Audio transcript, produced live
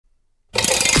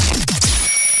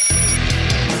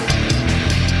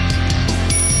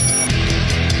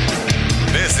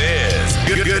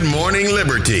Morning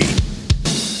Liberty.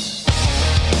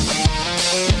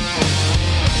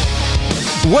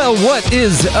 Well, what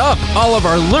is up, all of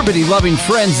our liberty-loving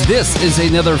friends? This is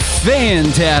another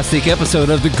fantastic episode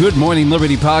of the Good Morning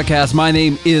Liberty podcast. My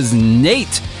name is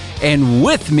Nate, and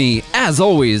with me, as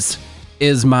always,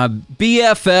 is my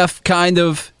BFF, kind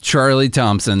of, Charlie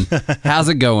Thompson. How's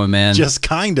it going, man? Just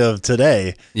kind of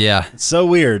today. Yeah. It's so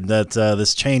weird that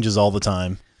this changes all the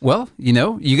time. Well, you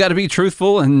know, you got to be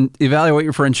truthful and evaluate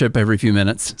your friendship every few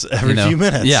minutes. It's every few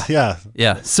minutes.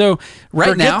 Yeah. So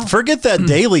now, forget that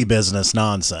daily business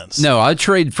nonsense. No, I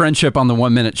trade friendship on the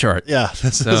 1 minute chart. Yeah,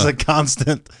 this is a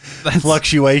constant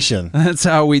fluctuation. That's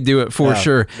how we do it for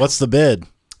sure. What's the bid?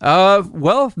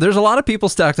 Well, there's a lot of people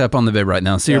stacked up on the bid right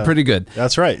now, so you're pretty good.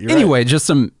 That's right. Anyway, just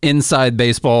some inside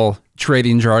baseball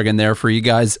trading jargon there for you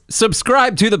guys.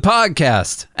 Subscribe to the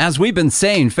podcast. As we've been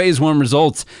saying, Phase 1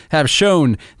 results have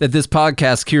shown that this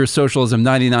podcast cures socialism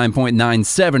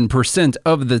 99.97%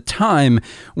 of the time.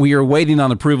 We are waiting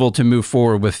on approval to move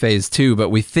forward with Phase 2, but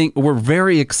we're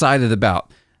very excited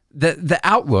about that. The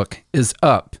outlook is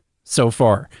up so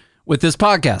far with this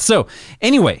podcast. So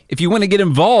anyway, if you want to get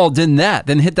involved in that,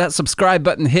 then hit that subscribe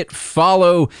button, hit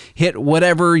follow, hit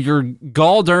whatever your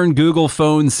gall-darn Google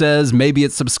phone says. Maybe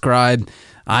it's subscribe.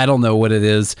 I don't know what it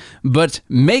is, but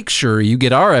make sure you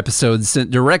get our episodes sent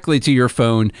directly to your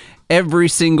phone every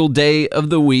single day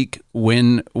of the week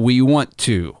when we want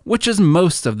to, which is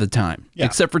most of the time,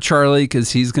 except for Charlie,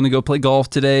 because he's going to go play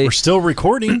golf today. We're still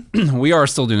recording. We are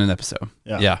still doing an episode.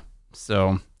 Yeah.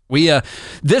 So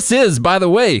this is, by the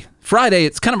way, Friday.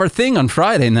 It's kind of our thing on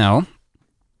Friday now.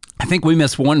 I think we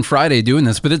missed one Friday doing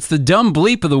this, but it's the dumb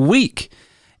bleep of the week.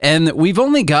 And we've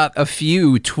only got a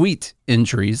couple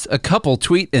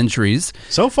tweet entries.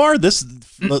 So far,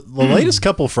 the latest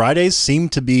couple Fridays seem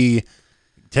to be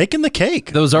taking the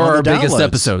cake. Those are our biggest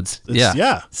episodes.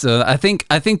 Yeah. So I think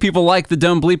people like the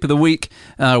dumb bleep of the week.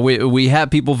 We have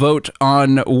people vote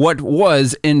on what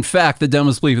was, in fact, the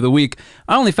dumbest bleep of the week.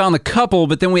 I only found a couple,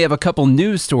 but then we have a couple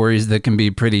news stories that can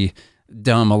be pretty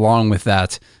dumb along with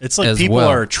that. It's like people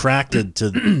are attracted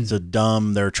to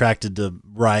dumb. They're attracted to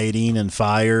rioting and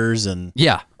fires and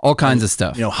all kinds of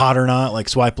stuff. You know, hot or not, like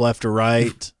swipe left or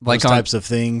right, like those types of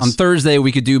things. On Thursday,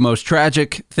 we could do most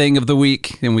tragic thing of the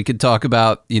week, and we could talk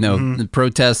about, the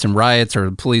protests and riots or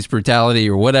police brutality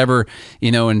or whatever,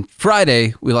 And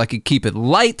Friday, we like to keep it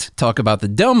light, talk about the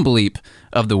dumb bleep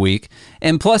of the week,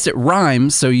 and plus it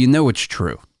rhymes, so it's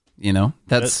true.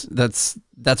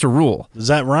 That's a rule. Does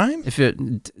that rhyme? If it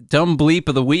dumb bleep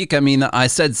of the week, I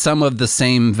said some of the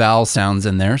same vowel sounds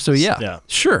in there, so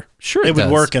sure. It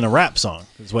would work in a rap song,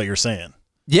 is what you're saying.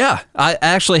 Yeah, I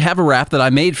actually have a rap that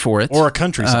I made for it. Or a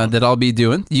country song. That I'll be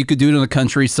doing. You could do it in a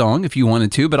country song if you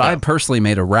wanted to, but I personally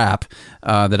made a rap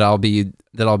that I'll be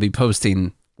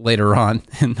posting later on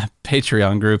in the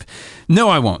Patreon group. No,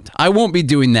 I won't. I won't be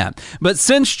doing that. But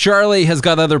since Charlie has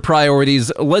got other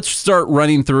priorities, let's start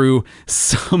running through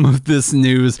some of this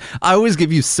news. I always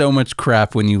give you so much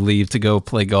crap when you leave to go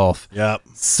play golf. Yep.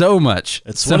 So much.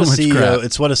 It's what a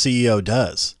CEO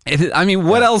does.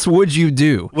 What else would you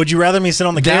do? Would you rather me sit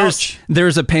on the couch?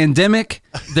 There's a pandemic,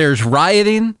 there's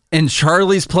rioting, and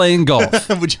Charlie's playing golf.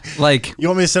 You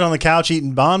want me to sit on the couch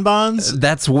eating bonbons?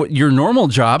 That's what your normal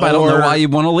job. I don't know why you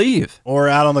want to leave. Or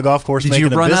out on the golf course making a business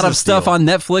deal. Did you run out of stuff on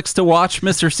Netflix to watch,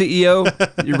 Mr. CEO?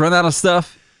 You run out of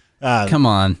stuff? Come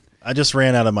on. I just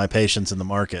ran out of my patience in the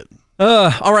market.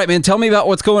 All right, man. Tell me about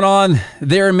what's going on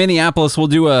there in Minneapolis. We'll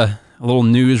do a little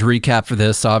news recap for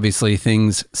this. Obviously,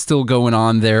 things still going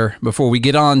on there before we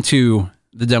get on to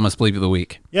the dumbest bleep of the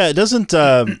week. Yeah, it doesn't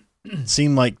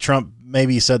seem like Trump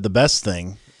maybe said the best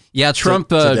thing. Yeah, Trump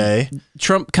today.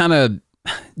 Trump kind of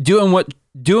doing what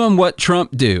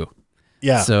Trump do.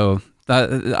 Yeah. So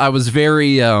I was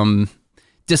very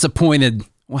disappointed.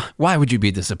 Why would you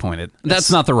be disappointed?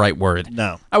 That's not the right word.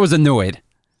 No. I was annoyed.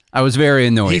 I was very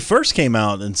annoyed. He first came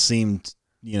out and seemed,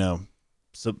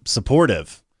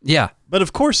 supportive. Yeah. But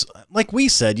of course, like we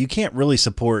said, you can't really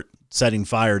support setting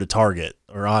fire to Target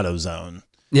or AutoZone.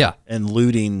 Yeah. And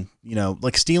looting,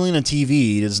 like stealing a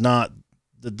TV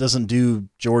that doesn't do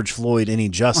George Floyd any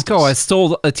justice. Like, I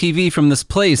stole a TV from this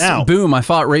place. Now, boom, I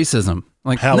fought racism.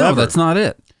 However, no, that's not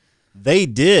it. They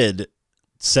did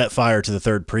set fire to the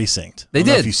 3rd precinct. They did. I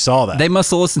don't know if you saw that. They must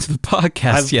have listened to the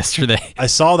podcast yesterday. I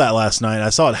saw that last night.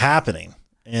 I saw it happening,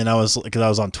 and I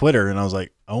was on Twitter, and I was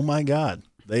like, "Oh my God,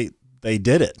 they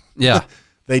did it." Yeah,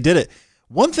 they did it.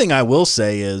 One thing I will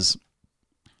say is,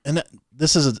 and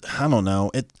this is I don't know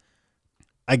it.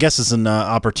 I guess it's an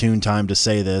opportune time to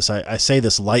say this. I say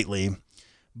this lightly,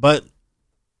 but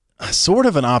sort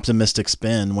of an optimistic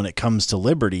spin when it comes to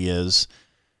liberty is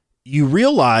you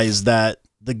realize that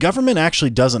the government actually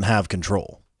doesn't have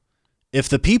control. If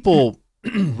the people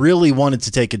really wanted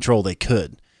to take control, they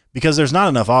could, because there's not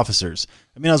enough officers.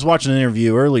 I mean, I was watching an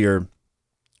interview earlier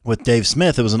with Dave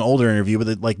Smith. It was an older interview,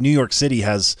 but like New York City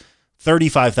has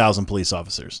 35,000 police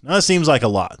officers. Now, that seems like a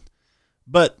lot,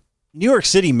 but New York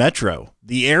City Metro,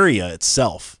 the area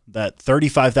itself, that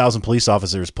 35,000 police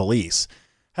officers police,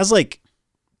 has like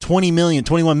 20 million,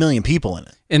 21 million people in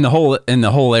it. In the whole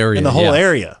area. In the whole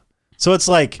area. So it's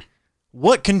like,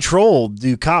 what control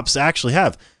do cops actually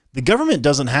have? The government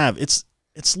doesn't have. It's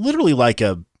literally like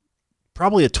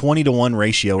probably a 20-to-1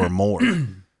 ratio or more.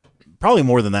 Probably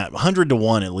more than that,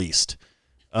 100-to-1 at least,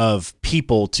 of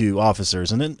people to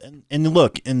officers. And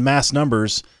look, in mass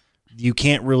numbers, you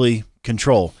can't really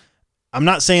control. I'm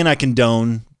not saying I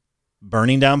condone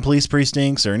burning down police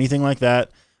precincts or anything like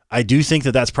that. I do think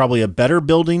that that's probably a better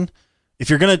building. If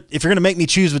you're gonna make me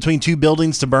choose between two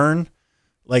buildings to burn,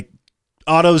 like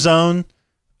AutoZone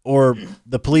or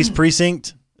the police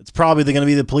precinct, it's probably going to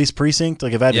be the police precinct.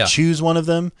 Like if I had to choose one of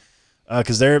them,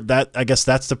 because I guess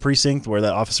that's the precinct where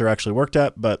that officer actually worked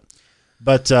at. But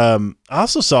I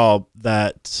also saw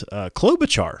that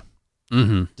Klobuchar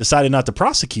decided not to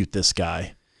prosecute this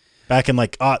guy back in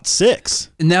like '06.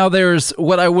 Now there's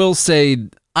what I will say.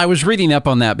 I was reading up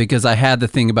on that because I had the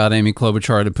thing about Amy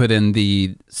Klobuchar to put in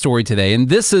the story today. And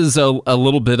this is a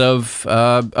little bit of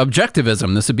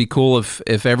objectivism. This would be cool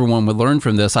if everyone would learn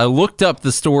from this. I looked up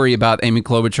the story about Amy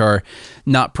Klobuchar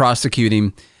not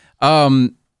prosecuting.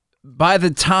 By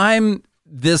the time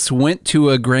this went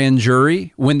to a grand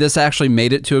jury, when this actually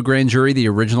made it to a grand jury, the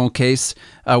original case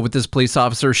with this police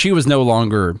officer, she was no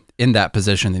longer in that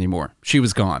position anymore. She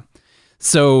was gone.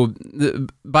 So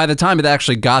by the time it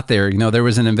actually got there, there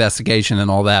was an investigation and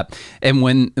all that. And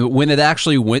when it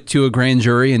actually went to a grand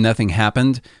jury and nothing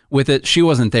happened with it, she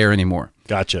wasn't there anymore.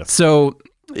 Gotcha. So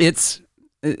it's,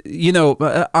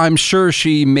 I'm sure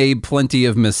she made plenty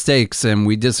of mistakes and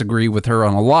we disagree with her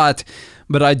on a lot,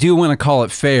 but I do want to call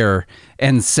it fair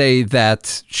and say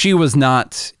that she was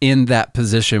not in that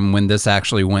position when this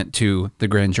actually went to the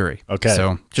grand jury. Okay.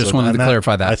 So just wanted to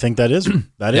clarify that. I think that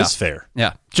is fair.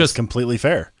 Yeah. Just completely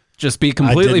fair. Just be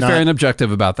completely fair and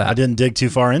objective about that. I didn't dig too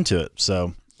far into it.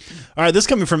 So, all right, this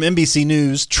coming from NBC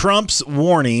News. Trump's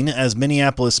warning as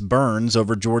Minneapolis burns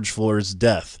over George Floyd's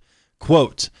death.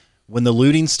 Quote, "When the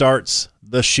looting starts,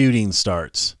 the shooting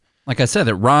starts." Like I said,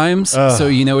 it rhymes, so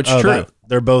it's true.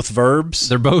 They're both verbs.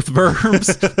 They're both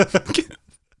verbs.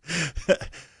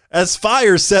 As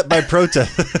fires set by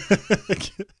protest.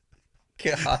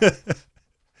 God.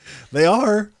 They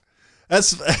are.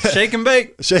 Shake and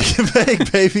bake. Shake and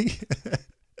bake, baby.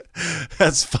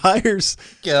 As fires.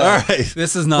 God. All right.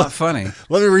 This is not funny.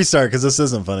 Let me restart because this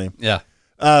isn't funny. Yeah.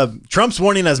 Trump's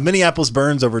warning as Minneapolis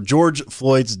burns over George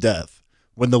Floyd's death.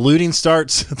 When the looting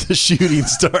starts, the shooting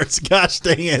starts. Gosh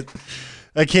dang it.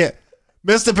 I can't.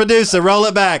 Mr. Producer, roll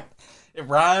it back. It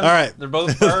rhymes. All right. They're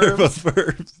both verbs. They're both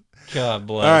verbs. God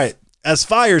bless. All right. As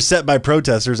fires set by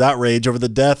protesters outrage over the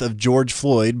death of George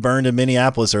Floyd burned in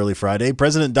Minneapolis early Friday,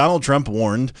 President Donald Trump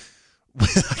warned, I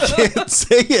can't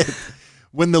say it,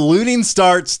 when the looting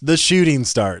starts, the shooting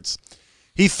starts.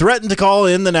 He threatened to call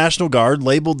in the National Guard,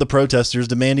 labeled the protesters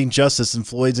demanding justice in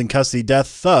Floyd's in custody death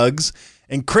thugs,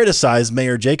 and criticized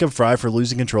Mayor Jacob Frey for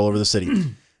losing control over the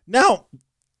city. Now,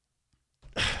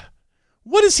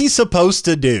 what is he supposed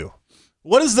to do?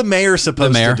 What is the mayor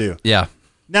supposed to do? Yeah.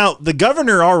 Now, the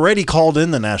governor already called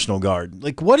in the National Guard.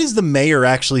 Like, what is the mayor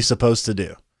actually supposed to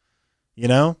do? He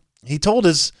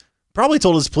probably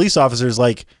told his police officers,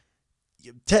 like,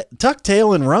 tuck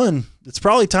tail and run. It's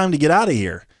probably time to get out of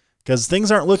here because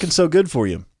things aren't looking so good for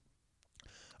you.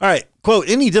 All right, quote,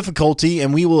 "Any difficulty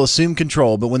and we will assume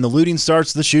control, but when the looting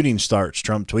starts, the shooting starts,"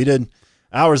 Trump tweeted.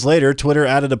 Hours later, Twitter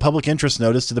added a public interest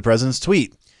notice to the president's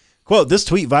tweet. Quote, "This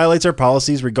tweet violates our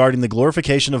policies regarding the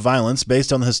glorification of violence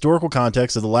based on the historical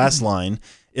context of the last line,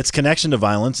 its connection to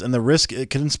violence, and the risk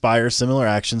it could inspire similar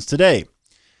actions today."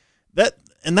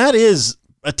 That is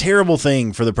a terrible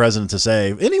thing for the president to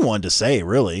say, anyone to say,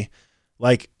 really.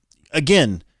 Like,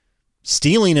 again,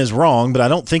 stealing is wrong, but I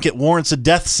don't think it warrants a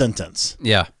death sentence.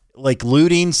 Yeah. Like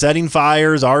looting, setting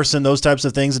fires, arson, those types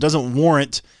of things, it doesn't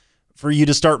warrant for you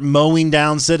to start mowing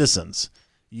down citizens.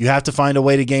 You have to find a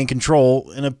way to gain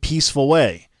control in a peaceful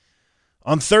way.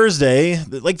 On Thursday,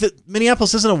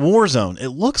 Minneapolis isn't a war zone. It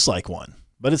looks like one,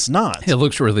 but it's not. It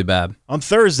looks really bad. On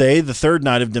Thursday, the third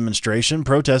night of demonstration,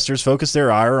 protesters focused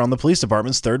their ire on the police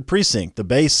department's 3rd precinct, the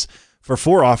base for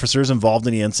 4 officers involved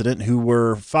in the incident who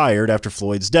were fired after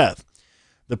Floyd's death.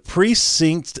 The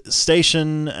precinct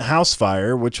station house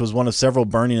fire, which was one of several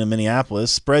burning in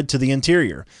Minneapolis, spread to the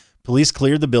interior. Police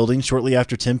cleared the building shortly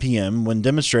after 10 p.m. when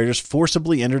demonstrators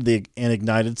forcibly entered and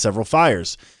ignited several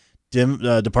fires,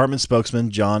 department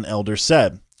spokesman John Elder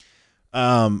said.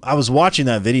 I was watching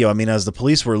that video. I mean, as the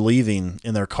police were leaving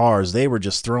in their cars, they were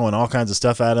just throwing all kinds of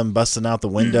stuff at them, busting out the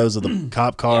windows of the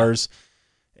cop cars.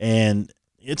 And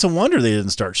it's a wonder they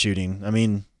didn't start shooting. I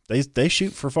mean, they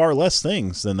shoot for far less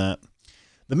things than that.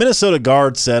 The Minnesota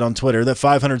Guard said on Twitter that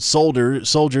 500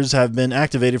 soldiers have been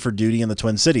activated for duty in the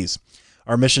Twin Cities.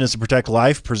 Our mission is to protect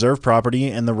life, preserve property,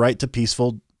 and the right to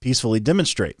peacefully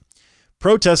demonstrate.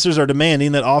 Protesters are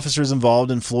demanding that officers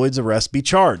involved in Floyd's arrest be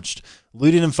charged.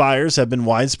 Looting and fires have been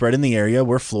widespread in the area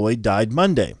where Floyd died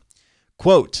Monday.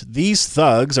 Quote, "These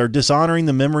thugs are dishonoring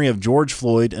the memory of George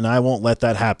Floyd, and I won't let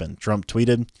that happen," Trump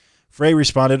tweeted. Frey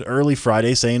responded early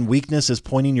Friday saying, "Weakness is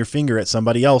pointing your finger at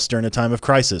somebody else during a time of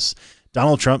crisis.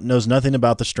 Donald Trump knows nothing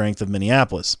about the strength of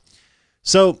Minneapolis."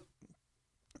 So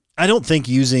I don't think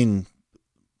using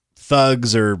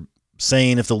thugs or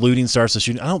saying if the looting starts the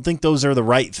shooting, I don't think those are the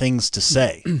right things to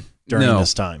say during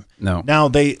this time. No. Now,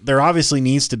 there obviously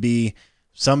needs to be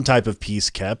some type of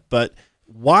peace kept, but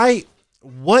why?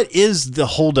 What is the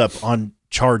holdup on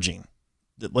charging?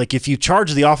 Like, if you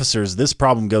charge the officers, this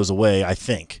problem goes away, I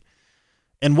think.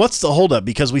 And what's the holdup?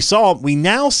 Because we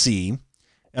now see,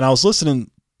 and I was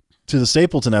listening to the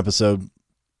Stapleton episode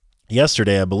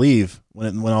yesterday, I believe,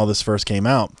 when all this first came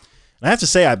out. And I have to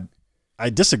say, I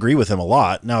disagree with him a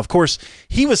lot. Now, of course,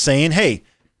 he was saying, hey,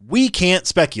 we can't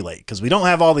speculate because we don't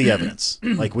have all the evidence.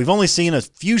 Like, we've only seen a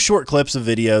few short clips of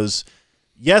videos.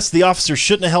 Yes, the officer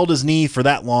shouldn't have held his knee for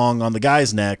that long on the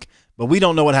guy's neck, but we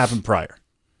don't know what happened prior.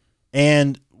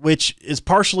 And which is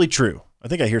partially true. I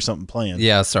think I hear something playing.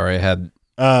 Yeah, sorry, I had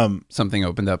something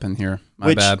opened up in here.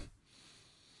 My bad.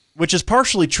 Which is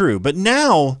partially true, but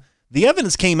now the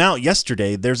evidence came out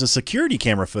yesterday. There's a security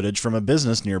camera footage from a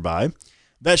business nearby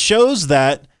that shows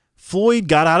that Floyd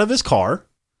got out of his car,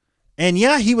 and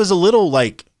yeah, he was a little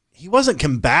he wasn't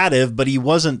combative, but he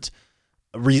wasn't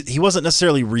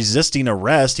necessarily resisting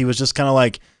arrest. He was just kind of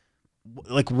like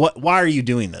what? Why are you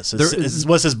doing this?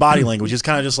 What's his body language? It's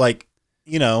kind of just like,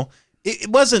 it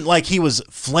wasn't like he was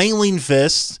flailing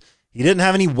fists. He didn't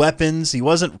have any weapons. He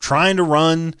wasn't trying to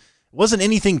run. It wasn't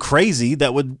anything crazy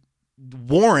that would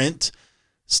warrant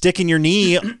sticking your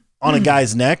knee on a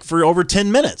guy's neck for over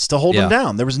 10 minutes to hold him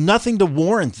down. There was nothing to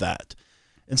warrant that.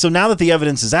 And so now that the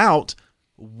evidence is out,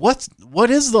 what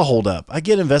is the holdup? I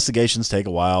get investigations take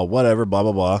a while, whatever, blah,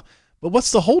 blah, blah. But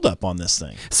what's the holdup on this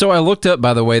thing? So I looked up,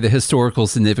 by the way, the historical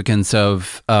significance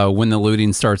of when the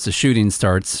looting starts, the shooting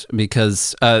starts,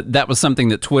 because that was something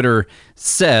that Twitter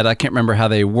said. I can't remember how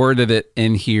they worded it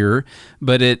in here,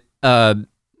 but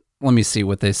let me see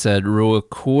what they said real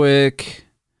quick.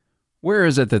 Where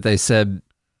is it that they said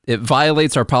it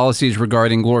violates our policies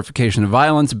regarding glorification of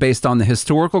violence based on the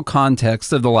historical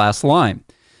context of the last line?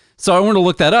 So I want to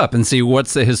look that up and see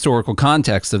what's the historical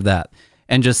context of that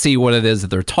and just see what it is that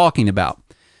they're talking about.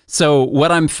 So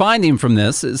what I'm finding from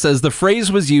this, it says the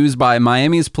phrase was used by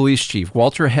Miami's police chief,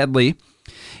 Walter Headley,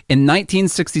 in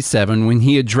 1967 when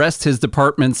he addressed his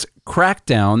department's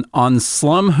crackdown on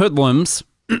slum hoodlums,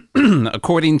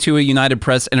 according to a United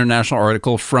Press International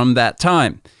article from that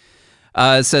time.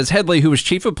 It says Headley, who was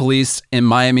chief of police in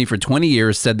Miami for 20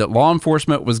 years, said that law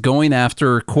enforcement was going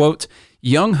after, quote,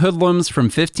 young hoodlums from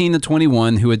 15 to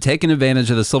 21 who had taken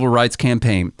advantage of the civil rights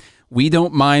campaign. We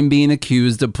don't mind being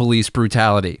accused of police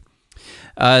brutality.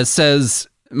 It says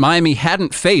Miami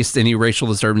hadn't faced any racial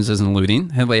disturbances and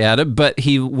looting, Headley added, but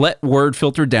he let word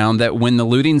filter down that when the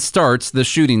looting starts, the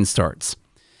shooting starts.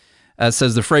 It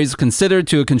says the phrase considered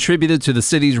to have contributed to the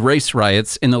city's race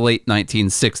riots in the late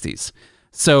 1960s.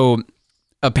 So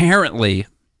apparently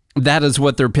that is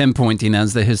what they're pinpointing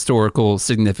as the historical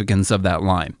significance of that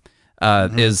line,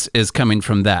 is coming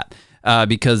from that.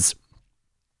 Because,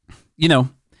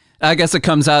 I guess it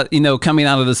comes out, coming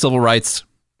out of the civil rights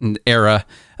era.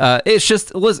 It's just,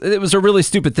 it was a really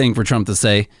stupid thing for Trump to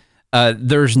say.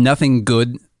 There's nothing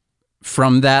good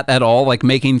from that at all, like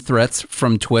making threats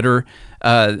from Twitter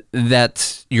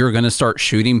that you're going to start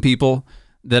shooting people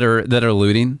that are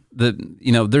looting.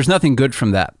 There's nothing good from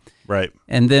that. Right.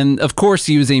 And then, of course,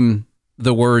 using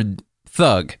the word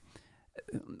thug.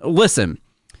 Listen,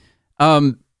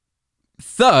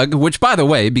 thug, which, by the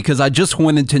way, because I just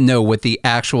wanted to know what the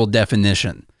actual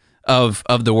definition of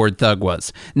the word thug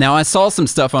was. Now, I saw some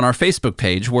stuff on our Facebook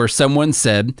page where someone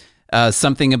said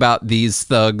something about these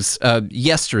thugs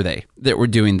yesterday that were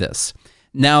doing this.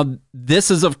 Now,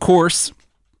 this is, of course,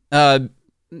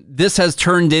 this has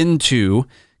turned into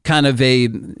kind of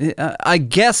I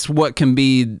guess what can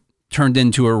be turned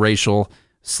into a racial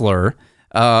slur.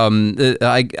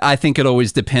 I think it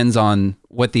always depends on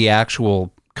what the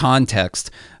actual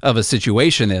context of a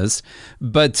situation is,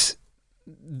 but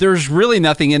there's really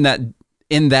nothing in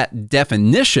that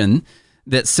definition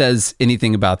that says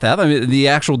anything about that. I mean, the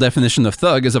actual definition of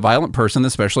thug is a violent person,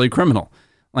 especially a criminal.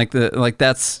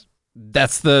 That's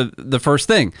the first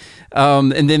thing.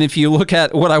 And then if you look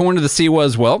at what I wanted to see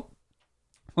was, well,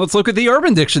 let's look at the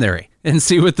Urban Dictionary and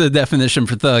see what the definition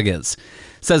for thug is.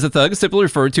 It says a thug is typically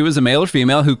referred to as a male or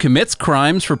female who commits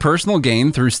crimes for personal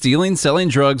gain through stealing, selling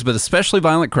drugs, but especially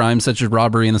violent crimes such as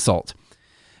robbery and assault.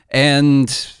 And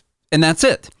that's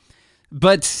it.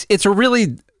 But it's a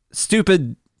really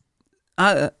stupid,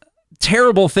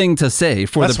 terrible thing to say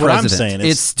for That's the president. what I'm saying.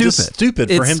 It's stupid. Just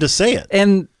stupid for him to say it.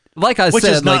 And like I Which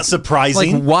said, is not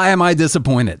surprising. Like, why am I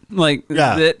disappointed?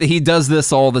 He does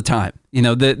this all the time.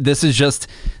 This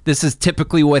is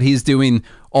typically what he's doing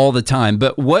all the time.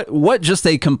 But what just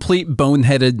a complete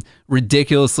boneheaded,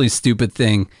 ridiculously stupid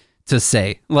thing to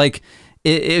say. Like,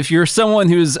 if you're someone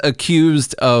who's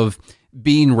accused of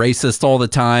being racist all the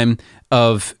time,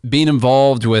 of being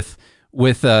involved with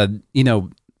white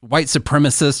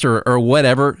supremacists or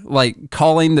whatever, like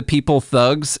calling the people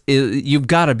thugs, you've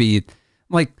got to be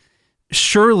like,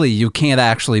 surely you can't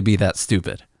actually be that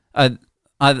stupid.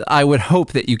 I would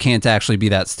hope that you can't actually be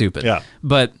that stupid. Yeah.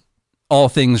 But all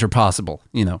things are possible,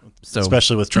 So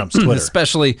Especially with Trump's Twitter.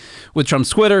 Especially with Trump's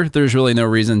Twitter, there's really no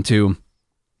reason to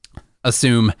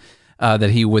assume that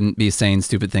he wouldn't be saying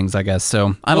stupid things, I guess.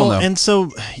 So I don't know. And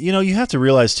so, you have to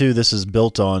realize too, this is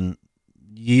built on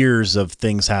years of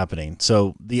things happening.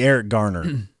 So the Eric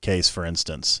Garner case, for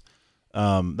instance,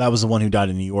 that was the one who died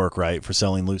in New York, right, for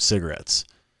selling loose cigarettes.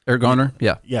 Eric Garner?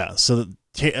 Yeah. Yeah. So,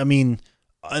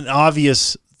 an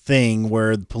obvious thing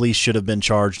where the police should have been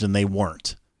charged and they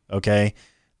weren't. Okay.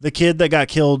 The kid that got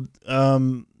killed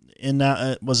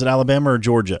was it Alabama or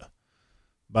Georgia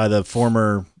by the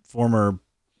former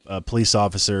police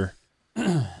officer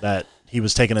that he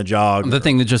was taking a jog. The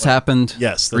thing that just happened.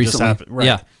 Yes. That recently. just happened. Right.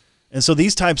 Yeah. And so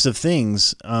these types of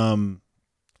things, and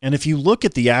if you look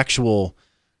at the actual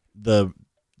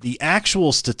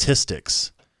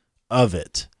statistics of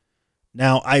it,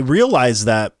 now I realize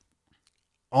that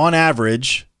on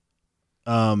average,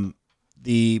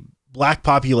 the black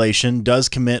population does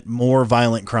commit more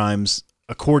violent crimes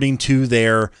according to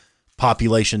their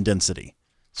population density.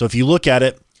 So if you look at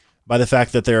it by the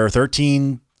fact that there are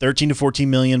 13 to 14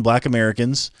 million black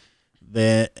Americans,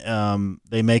 that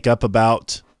they make up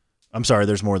about, I'm sorry,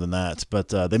 there's more than that, but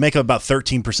they make up about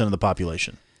 13% of the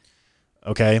population.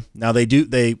 Okay. Now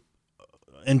in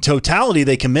totality,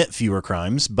 they commit fewer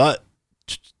crimes, but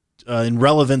in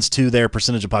relevance to their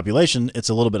percentage of population, it's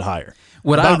a little bit higher.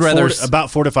 About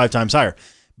 4 to 5 times higher.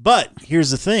 But here's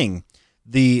the thing: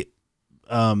 the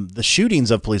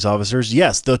shootings of police officers,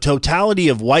 yes, the totality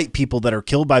of white people that are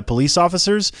killed by police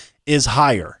officers is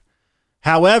higher.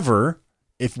 However,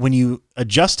 when you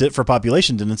adjust it for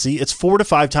population density, it's 4 to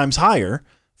 5 times higher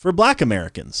for black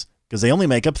Americans because they only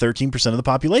make up 13% of the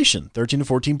population, 13 to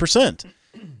 14%.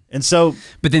 And so,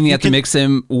 but then you have to mix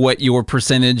in what your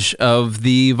percentage of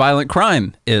the violent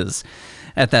crime is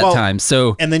at that time.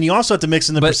 So, and then you also have to mix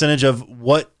in the percentage of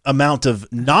what amount of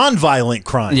nonviolent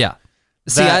crime. Yeah.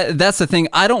 See, that's the thing.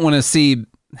 I don't want to see.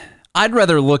 I'd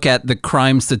rather look at the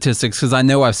crime statistics because I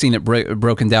know I've seen it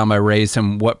broken down by race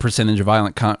and what percentage of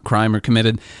violent crime are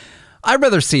committed. I'd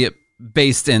rather see it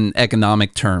based in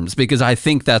economic terms because I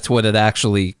think that's what it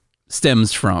actually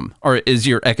stems from, or is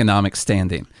your economic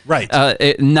standing. Right.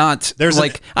 I'm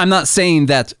not saying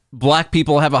that black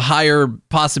people have a higher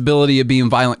possibility of being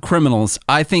violent criminals.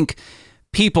 I think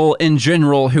people in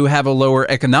general who have a lower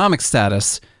economic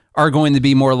status are going to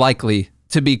be more likely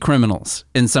to be criminals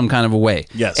in some kind of a way.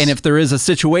 Yes. And if there is a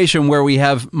situation where we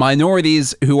have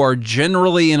minorities who are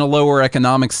generally in a lower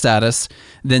economic status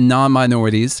than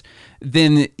non-minorities,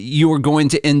 then you are going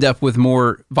to end up with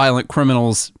more violent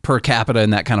criminals per capita in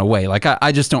that kind of way. Like,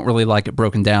 I just don't really like it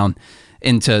broken down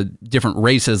into different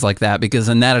races like that because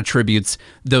then that attributes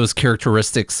those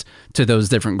characteristics to those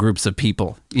different groups of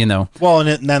people, Well,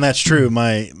 and that's true.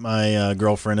 My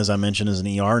girlfriend, as I mentioned, is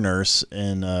an ER nurse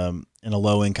in a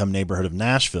low-income neighborhood of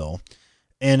Nashville,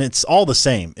 and it's all the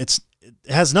same. It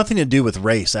has nothing to do with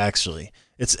race, actually.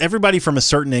 It's everybody from a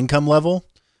certain income level,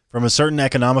 from a certain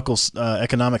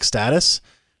economic status.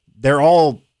 They're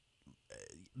all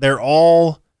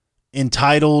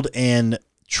entitled and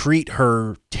treat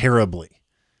her terribly,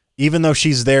 even though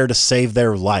she's there to save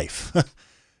their life.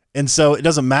 And so it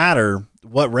doesn't matter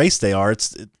what race they are.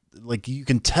 It's like you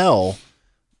can tell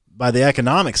by the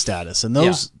economic status, and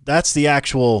that's the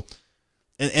actual.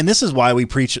 And this is why we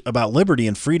preach about liberty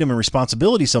and freedom and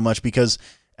responsibility so much, because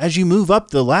as you move up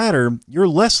the ladder, you're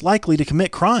less likely to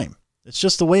commit crime. It's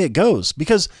just the way it goes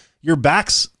because your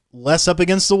back's less up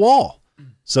against the wall,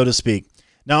 so to speak.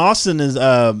 Now, Austin is,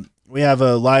 we have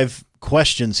live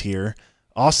questions here.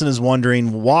 Austin is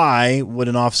wondering, why would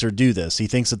an officer do this? He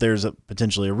thinks that there's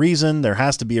potentially a reason. There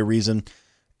has to be a reason.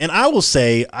 And I will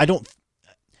say,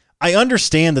 I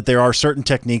understand that there are certain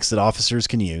techniques that officers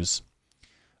can use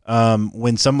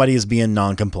when somebody is being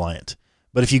non-compliant.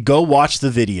 But if you go watch the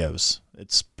videos,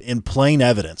 it's in plain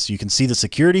evidence. You can see the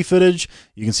security footage.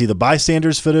 You can see the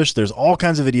bystanders footage. There's all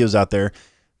kinds of videos out there.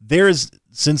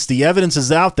 Since the evidence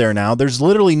is out there now, there's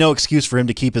literally no excuse for him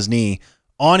to keep his knee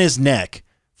on his neck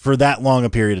for that long a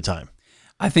period of time.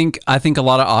 I think a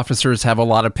lot of officers have a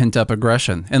lot of pent up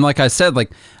aggression. And like I said,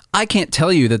 like, I can't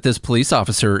tell you that this police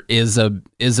officer is a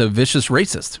vicious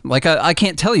racist. Like, I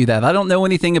can't tell you that. I don't know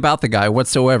anything about the guy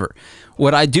whatsoever.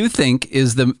 What I do think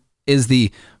is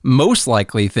the most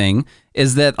likely thing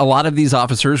is that a lot of these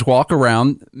officers walk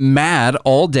around mad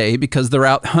all day because they're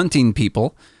out hunting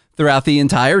people throughout the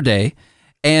entire day.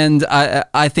 And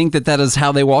I think that is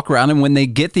how they walk around. And when they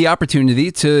get the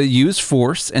opportunity to use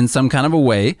force in some kind of a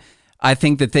way, I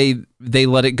think that they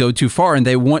let it go too far, and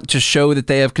they want to show that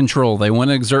they have control. They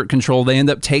want to exert control. They end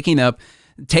up taking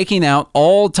out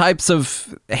all types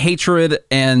of hatred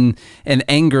and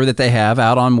anger that they have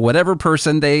out on whatever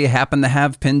person they happen to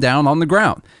have pinned down on the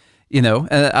ground. You know,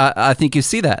 I think you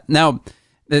see that. Now,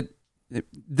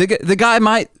 the guy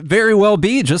might very well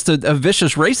be just a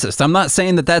vicious racist. I'm not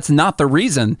saying that that's not the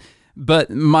reason,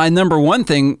 but my number one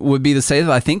thing would be to say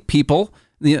that I think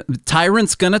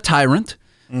tyrant's gonna tyrant.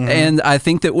 Mm-hmm. And I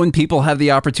think that when people have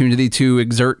the opportunity to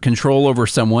exert control over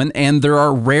someone, and there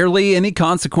are rarely any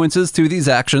consequences to these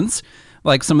actions,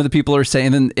 like some of the people are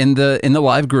saying in the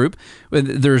live group,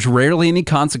 there's rarely any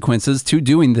consequences to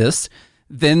doing this,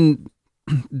 then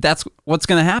that's what's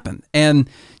going to happen. And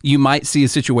you might see a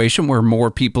situation where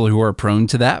more people who are prone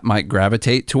to that might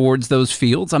gravitate towards those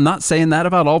fields. I'm not saying that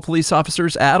about all police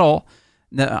officers at all.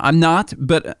 No, I'm not,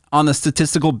 but on a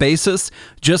statistical basis,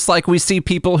 just like we see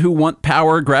people who want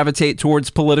power gravitate towards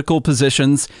political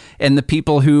positions, and the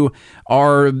people who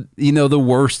are, the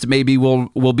worst maybe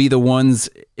will be the ones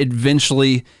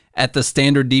eventually at the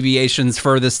standard deviations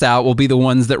furthest out will be the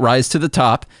ones that rise to the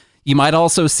top. You might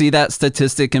also see that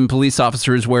statistic in police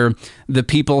officers where the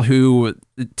people who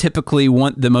typically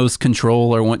want the most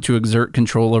control or want to exert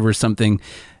control over something,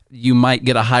 you might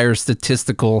get a higher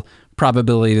statistical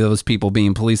probability of those people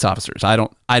being police officers. I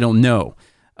don't know.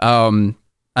 I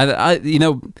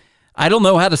don't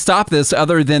know how to stop this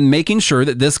other than making sure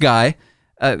that this guy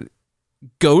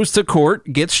goes to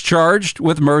court, gets charged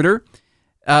with murder,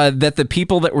 that the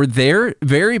people that were there,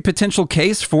 very potential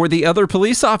case for the other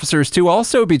police officers to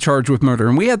also be charged with murder.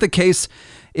 And we had the case,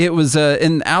 it was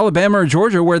in Alabama or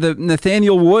Georgia, where the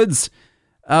Nathaniel Woods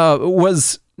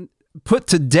was put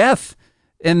to death.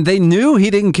 And they knew he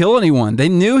didn't kill anyone. They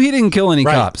knew he didn't kill any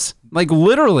cops. Like,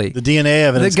 literally. The DNA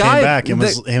evidence came back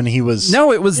and he was...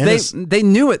 No, it was... They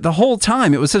knew it the whole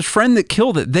time. It was his friend that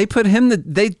killed it. They put him...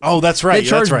 Oh, that's right. They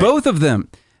charged both of them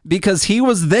because he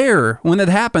was there when it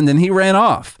happened and he ran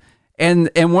off. And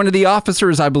one of the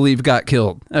officers, I believe, got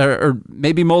killed. Or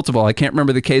maybe multiple. I can't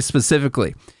remember the case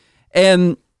specifically.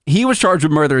 And he was charged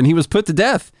with murder and he was put to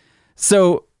death.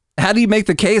 So... how do you make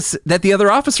the case that the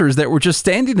other officers that were just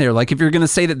standing there, like if you're going to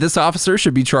say that this officer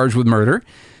should be charged with murder,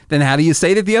 then how do you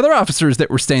say that the other officers that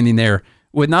were standing there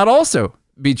would not also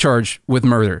be charged with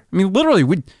murder? I mean, literally,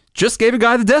 we just gave a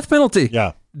guy the death penalty.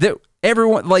 Yeah. That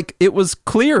everyone, like, it was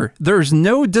clear. There's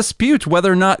no dispute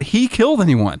whether or not he killed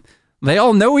anyone. They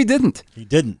all know he didn't. He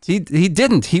didn't. He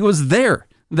didn't. He was there.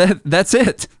 That's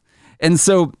it. And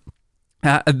so...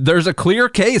 there's a clear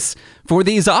case for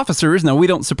these officers. Now, we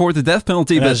don't support the death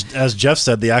penalty, but as Jeff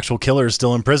said, the actual killer is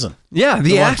still in prison. Yeah,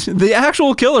 the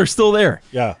actual killer is still there.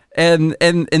 Yeah, and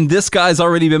this guy's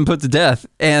already been put to death,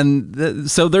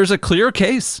 and so there's a clear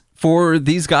case for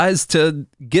these guys to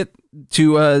get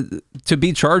to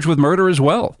be charged with murder as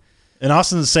well. And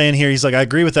Austin's saying here, he's like, I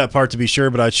agree with that part to be sure,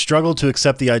 but I struggle to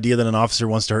accept the idea that an officer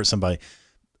wants to hurt somebody.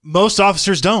 Most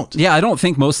officers don't. Yeah, I don't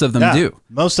think most of them do.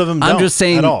 Most of them don't. I'm just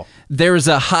saying at all. There's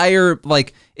a higher,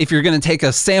 like, if you're going to take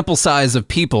a sample size of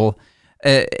people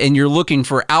and you're looking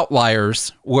for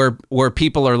outliers where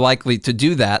people are likely to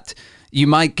do that, you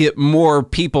might get more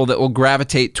people that will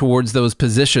gravitate towards those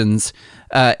positions.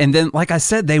 And then, like I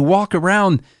said, they walk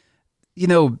around,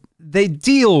 they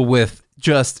deal with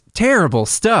just terrible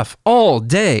stuff all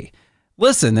day.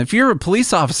 Listen, if you're a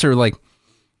police officer, like,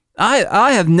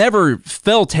 I have never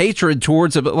felt hatred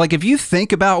towards it, but like if you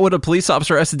think about what a police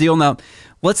officer has to deal now,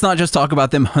 let's not just talk about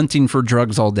them hunting for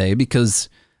drugs all day because,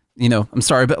 I'm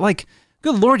sorry, but like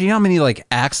good Lord, you know how many like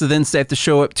accidents they have to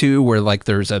show up to where like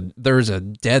there's a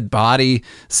dead body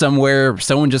somewhere,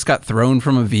 someone just got thrown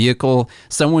from a vehicle,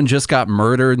 someone just got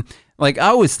murdered. Like I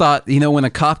always thought, you know, when a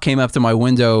cop came up to my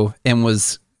window and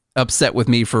was upset with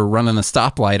me for running a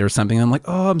stoplight or something, I'm like,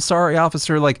 oh, I'm sorry,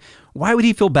 officer. Like, why would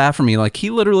he feel bad for me? Like, he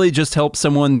literally just helped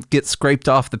someone get scraped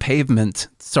off the pavement.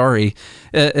 Sorry.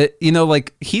 You know,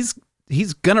 like he's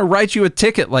gonna write you a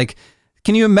ticket. Like,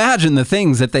 can you imagine the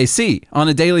things that they see on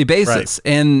a daily basis?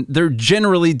 Right. And they're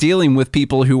generally dealing with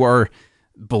people who are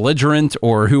belligerent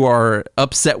or who are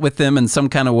upset with them in some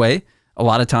kind of way. A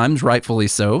lot of times, rightfully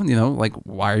so, you know, like,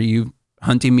 why are you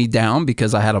hunting me down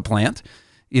because I had a plant,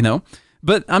 you know?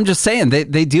 But I'm just saying,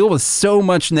 they deal with so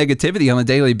much negativity on a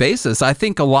daily basis. I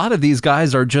think a lot of these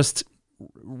guys are just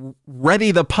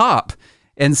ready to pop.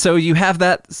 And so you have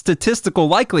that statistical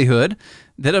likelihood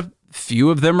that a few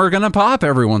of them are going to pop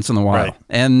every once in a while. Right.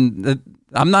 And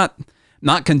I'm not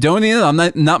condoning it. I'm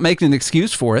not making an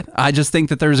excuse for it. I just think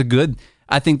that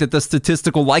I think that the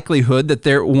statistical likelihood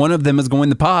that one of them is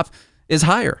going to pop is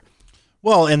higher.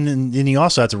 Well, and then you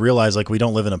also have to realize, like, we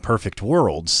don't live in a perfect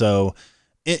world. So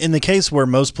in the case where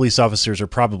most police officers are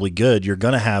probably good, you're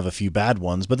going to have a few bad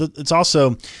ones. But it's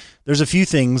also, there's a few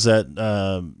things that,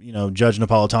 Judge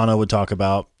Napolitano would talk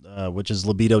about, which is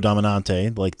libido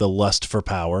dominante, like the lust for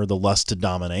power, the lust to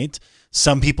dominate.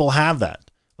 Some people have that.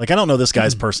 Like, I don't know this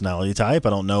guy's personality type. I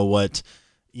don't know what,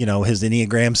 his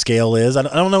Enneagram scale is. I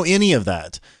don't know any of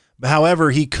that. But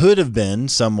however, he could have been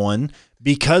someone,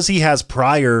 because he has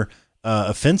prior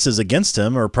offenses against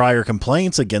him or prior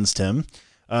complaints against him,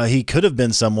 he could have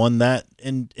been someone that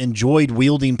enjoyed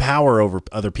wielding power over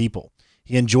other people.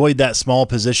 He enjoyed that small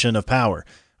position of power.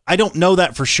 I don't know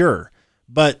that for sure,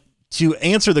 but to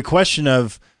answer the question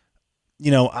of,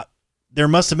 there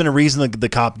must have been a reason that the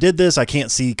cop did this. I can't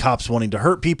see cops wanting to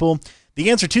hurt people. The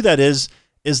answer to that is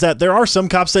that there are some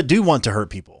cops that do want to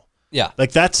hurt people. Yeah.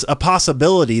 Like, that's a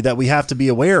possibility that we have to be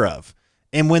aware of.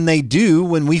 And when they do,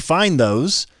 when we find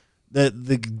those,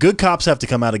 the good cops have to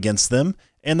come out against them,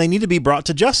 and they need to be brought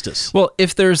to justice. Well,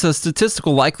 if there's a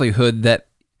statistical likelihood that,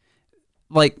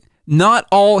 like, not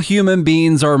all human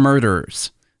beings are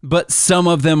murderers, but some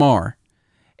of them are.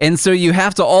 And so you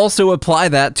have to also apply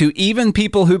that to even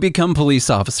people who become police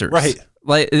officers. Right.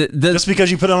 Like, just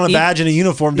because you put on a badge and a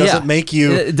uniform doesn't make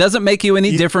you... It doesn't make you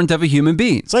any different of a human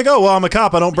being. It's like, oh, well, I'm a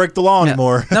cop. I don't break the law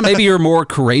anymore. Now, maybe you're more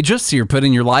courageous. You're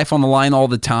putting your life on the line all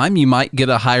the time. You might get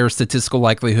a higher statistical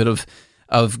likelihood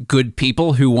of good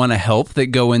people who want to help that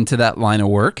go into that line of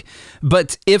work.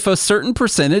 But if a certain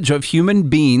percentage of human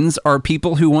beings are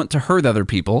people who want to hurt other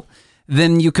people,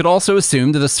 then you could also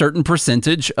assume that a certain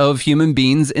percentage of human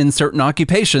beings in certain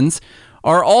occupations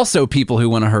are also people who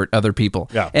want to hurt other people.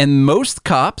 Yeah. And most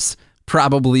cops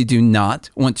probably do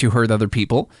not want to hurt other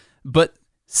people, but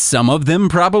some of them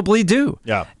probably do.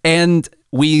 Yeah. And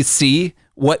we see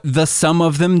what the some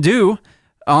of them do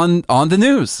on the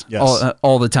news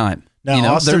all the time.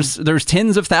 Now, Austin, there's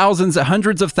tens of thousands,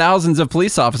 hundreds of thousands of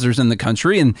police officers in the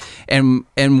country,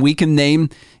 and we can name,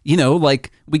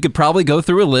 like, we could probably go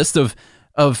through a list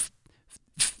of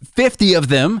 50 of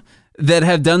them that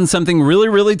have done something really,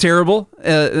 really terrible,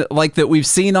 like that we've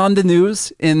seen on the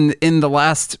news in the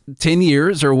last 10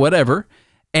 years or whatever.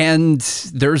 And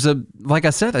there's like I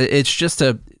said, it's just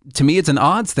to me, it's an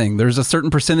odds thing. There's a certain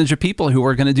percentage of people who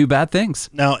are going to do bad things.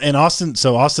 Now, and Austin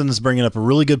is bringing up a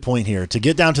really good point here to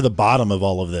get down to the bottom of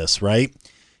all of this, right?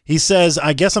 He says,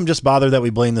 I guess I'm just bothered that we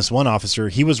blame this one officer.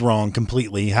 He was wrong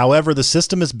completely. However, the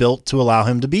system is built to allow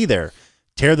him to be there.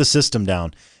 Tear the system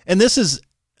down. And this is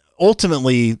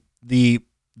ultimately the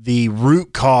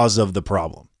root cause of the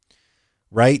problem,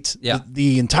 right? Yeah.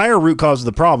 The entire root cause of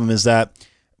the problem is that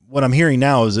what I'm hearing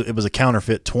now is it was a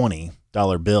counterfeit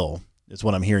 $20 bill. Is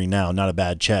what I'm hearing now, not a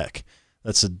bad check.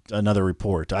 That's another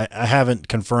report. I haven't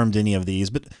confirmed any of these,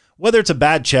 but whether it's a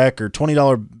bad check or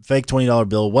fake $20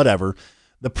 bill, whatever,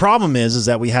 the problem is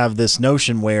that we have this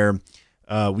notion where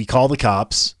we call the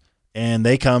cops and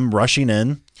they come rushing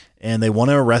in and they want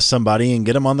to arrest somebody and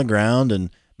get them on the ground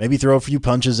and maybe throw a few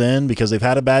punches in because they've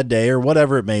had a bad day or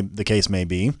whatever the case may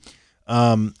be.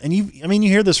 And you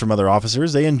hear this from other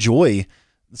officers.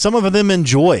 Some of them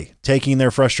enjoy taking their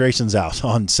frustrations out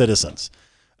on citizens,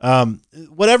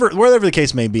 whatever the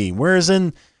case may be. Whereas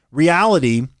in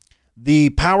reality, the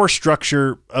power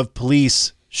structure of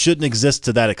police shouldn't exist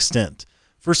to that extent.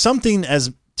 For something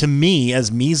as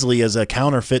measly as a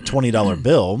counterfeit $20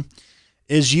 bill,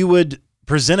 is you would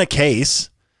present a case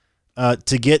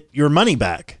to get your money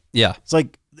back. Yeah. It's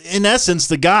like, in essence,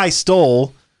 the guy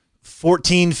stole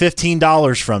 $14,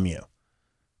 $15 from you.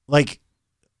 Like,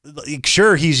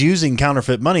 sure, he's using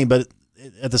counterfeit money, but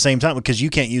at the same time because you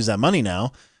can't use that money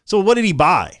now. So what did he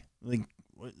buy? Like,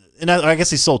 and I guess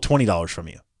he stole $20 from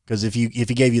you because if he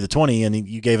gave you the 20 and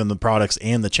you gave him the products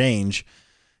and the change,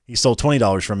 he stole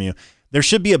 $20 from you. There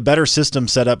should be a better system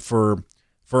set up for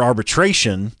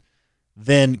arbitration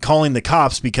than calling the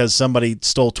cops because somebody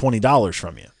stole $20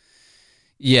 from you.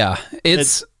 Yeah,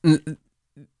 it's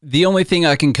the only thing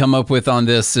I can come up with on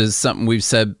this is something we've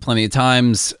said plenty of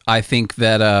times. I think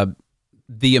that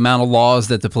the amount of laws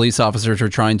that the police officers are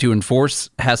trying to enforce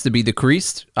has to be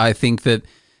decreased. I think that,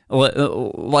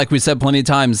 like we said plenty of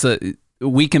times,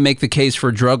 we can make the case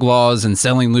for drug laws and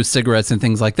selling loose cigarettes and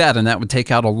things like that, and that would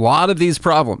take out a lot of these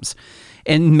problems.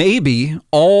 And maybe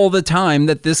all the time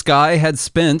that this guy had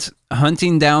spent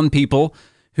hunting down people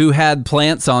who had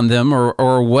plants on them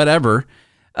or whatever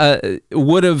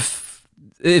would have,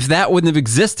 if that wouldn't have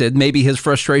existed, maybe his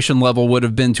frustration level would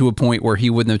have been to a point where he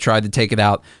wouldn't have tried to take it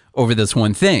out over this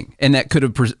one thing. And that could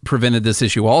have prevented this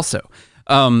issue also.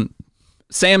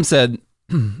 Sam said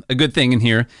a good thing in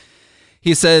here.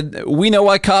 He said, we know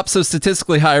why cops have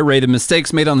statistically higher rate of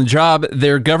mistakes made on the job.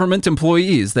 They're government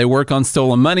employees. They work on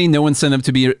stolen money, no incentive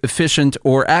to be efficient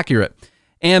or accurate.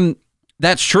 And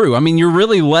that's true. I mean, you're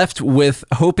really left with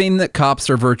hoping that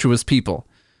cops are virtuous people.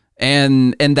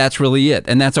 And that's really it.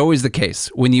 And that's always the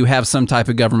case when you have some type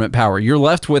of government power. You're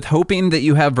left with hoping that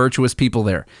you have virtuous people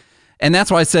there. And that's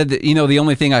why I said that, the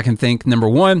only thing I can think, number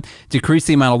one, decrease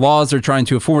the amount of laws they're trying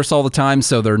to enforce all the time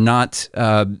so they're not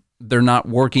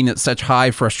working at such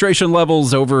high frustration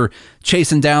levels over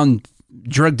chasing down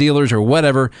drug dealers or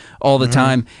whatever all the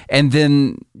time. And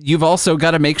then you've also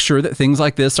got to make sure that things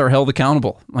like this are held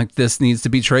accountable. Like this needs to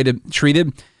be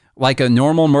treated like a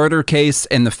normal murder case.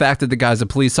 And the fact that the guy's a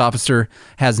police officer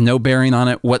has no bearing on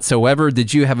it whatsoever.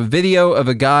 Did you have a video of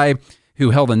a guy who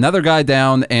held another guy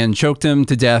down and choked him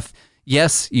to death?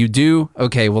 Yes, you do.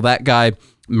 Okay, well, that guy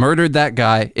murdered that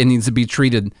guy. It needs to be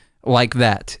treated like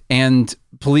that. And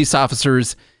police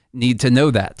officers need to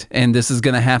know that. And this is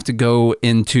going to have to go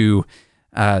into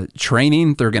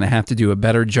training. They're going to have to do a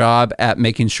better job at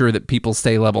making sure that people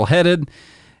stay level-headed.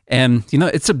 And,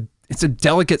 it's a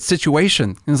delicate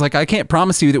situation. It's like, I can't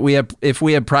promise you that if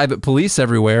we had private police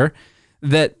everywhere,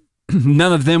 that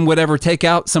none of them would ever take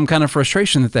out some kind of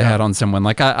frustration that they had on someone.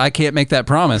 Like, I can't make that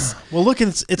promise. Well, look,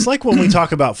 it's like when we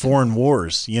talk about foreign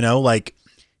wars, like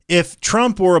if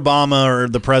Trump or Obama or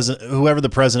the president, whoever the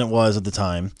president was at the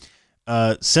time,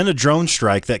 sent a drone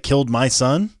strike that killed my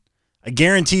son, I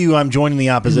guarantee you I'm joining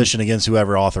the opposition against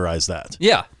whoever authorized that.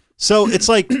 Yeah. So it's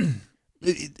like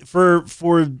for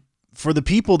the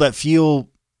people that feel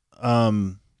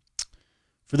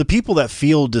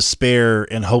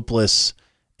despair and hopeless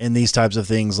in these types of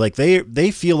things, like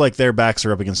they feel like their backs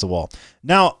are up against the wall.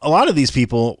 Now, a lot of these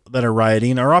people that are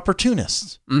rioting are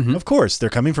opportunists. Mm-hmm. Of course, they're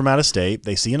coming from out of state.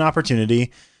 They see an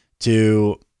opportunity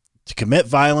to commit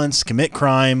violence, commit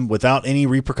crime without any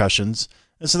repercussions,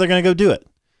 and so they're going to go do it.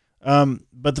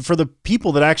 But for the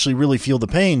people that actually really feel the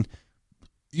pain,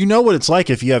 you know what it's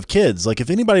like if you have kids. Like if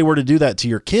anybody were to do that to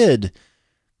your kid,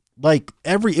 like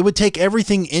it would take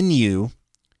everything in you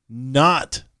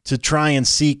not to try and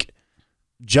seek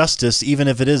justice, even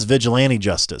if it is vigilante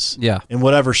justice. Yeah. In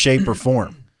whatever shape or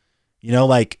form.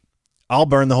 Like I'll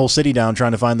burn the whole city down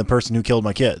trying to find the person who killed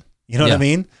my kid. You know what I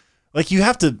mean? Like you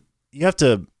have to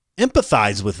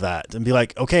empathize with that and be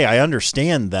like, okay, I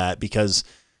understand that because,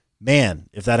 man,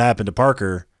 if that happened to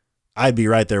Parker, I'd be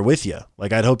right there with you.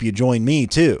 Like I'd hope you join me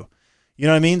too. You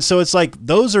know what I mean? So it's like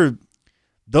those are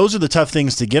the tough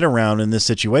things to get around in this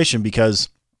situation because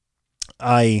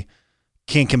I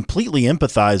can completely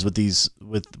empathize with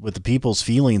with the people's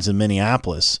feelings in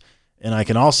Minneapolis, and I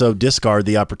can also discard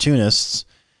the opportunists.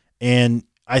 And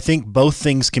I think both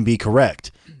things can be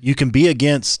correct. You can be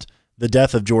against the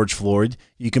death of George Floyd,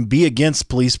 you can be against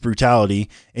police brutality,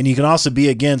 and you can also be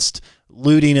against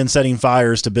looting and setting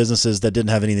fires to businesses that didn't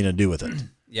have anything to do with it.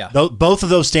 Yeah, both of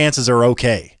those stances are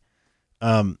okay.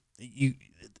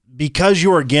 Because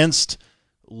you're against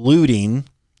looting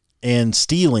and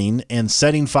stealing and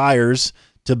setting fires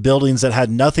to buildings that had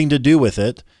nothing to do with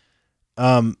it,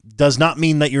 does not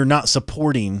mean that you're not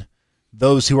supporting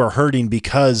those who are hurting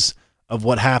because of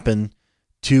what happened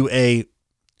to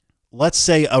let's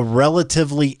say a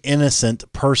relatively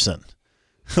innocent person.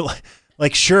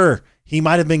 Like, sure, he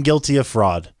might have been guilty of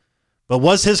fraud, but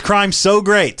was his crime so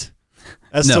great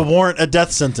as to warrant a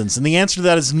death sentence? And the answer to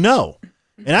that is no.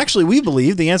 And actually, we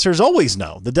believe the answer is always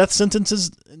no. The death sentence is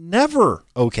never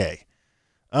okay.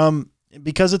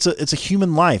 Because it's a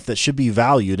human life that should be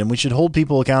valued, and we should hold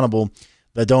people accountable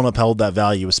that don't uphold that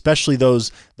value, especially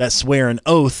those that swear an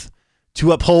oath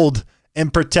to uphold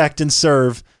and protect and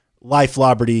serve life,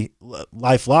 liberty,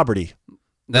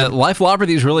 That life,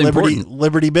 liberty is really important.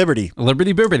 Liberty, bibbity.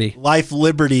 Liberty, bibbity. Life,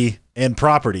 liberty, and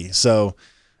property. So,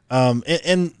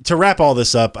 and to wrap all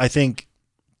this up, I think,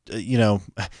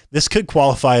 this could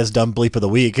qualify as dumb bleep of the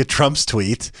week. Trump's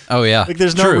tweet. Oh yeah. Like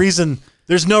there's no reason.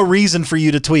 There's no reason for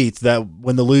you to tweet that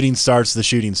when the looting starts, the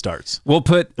shooting starts.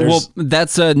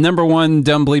 That's number one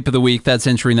dumb bleep of the week. That's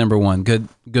entry number one.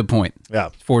 Good point. Yeah,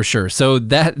 for sure. So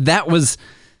that was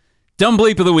dumb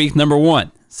bleep of the week number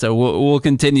one. So we'll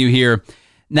continue here.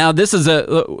 Now this is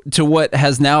to what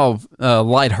has now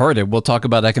lighthearted. We'll talk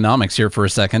about economics here for a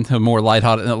second. A more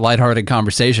lighthearted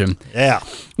conversation. Yeah.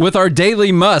 With our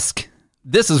daily Musk,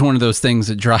 this is one of those things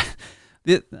that drive.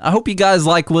 I hope you guys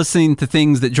like listening to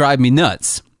things that drive me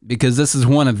nuts, because this is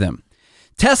one of them.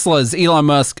 Tesla's Elon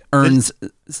Musk earns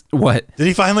what? Did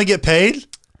he finally get paid?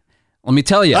 Let me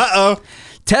tell you. Uh-oh.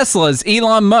 Tesla's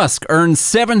Elon Musk earned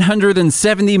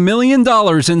 $770 million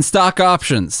in stock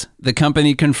options, the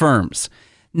company confirms.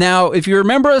 Now, if you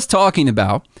remember us talking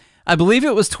about, I believe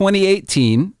it was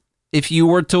 2018, if you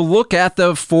were to look at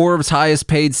the Forbes highest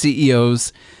paid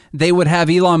CEOs, they would have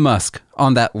Elon Musk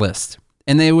on that list.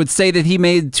 And they would say that he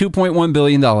made $2.1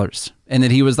 billion and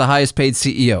that he was the highest paid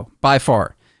CEO by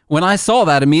far. When I saw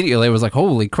that immediately, I was like,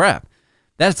 holy crap,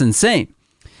 that's insane.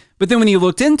 But then when you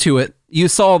looked into it, you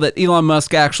saw that Elon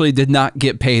Musk actually did not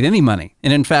get paid any money.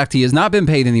 And in fact, he has not been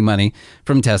paid any money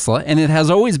from Tesla. And it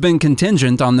has always been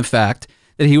contingent on the fact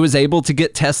that he was able to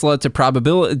get Tesla to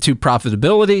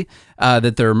profitability,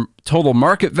 that their total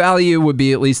market value would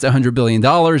be at least $100 billion,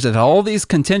 and all these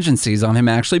contingencies on him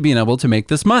actually being able to make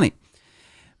this money.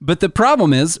 But the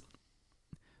problem is,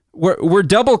 we're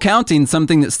double counting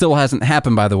something that still hasn't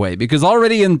happened, by the way, because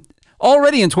already in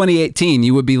 2018,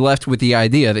 you would be left with the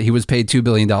idea that he was paid $2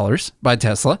 billion by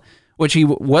Tesla, which he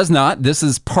was not. This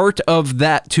is part of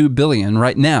that $2 billion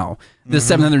right now. This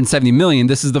 $770 million,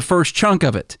 this is the first chunk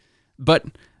of it.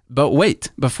 But wait,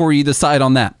 before you decide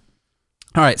on that.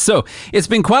 All right, so it's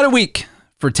been quite a week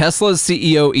for Tesla's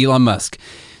CEO, Elon Musk.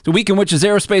 The week in which his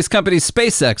aerospace company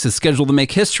SpaceX is scheduled to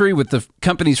make history with the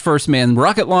company's first manned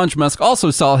rocket launch. Musk also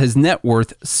saw his net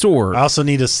worth soar. I also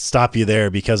need to stop you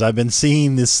there, because I've been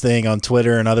seeing this thing on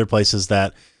Twitter and other places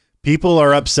that people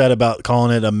are upset about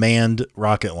calling it a manned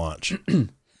rocket launch.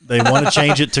 They want to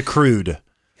change it to crewed.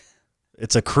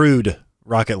 It's a crewed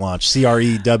rocket launch,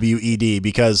 CREWED,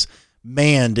 because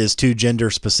manned is too gender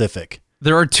specific.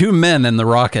 There are two men in the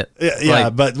rocket.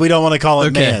 Yeah, but we don't want to call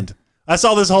it manned. I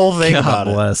saw this whole thing about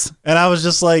it, and I was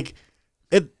just like,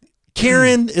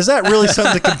 Karen, is that really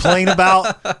something to complain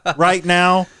about right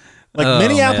now? Like,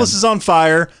 Minneapolis is on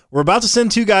fire. We're about to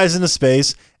send 2 guys into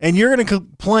space, and you're going to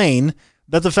complain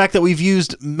that the fact that we've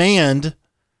used manned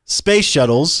space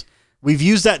shuttles, we've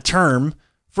used that term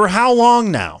for how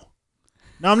long now?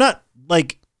 Now,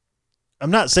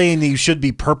 I'm not saying that you should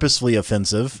be purposefully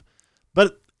offensive,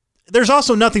 but there's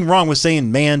also nothing wrong with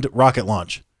saying manned rocket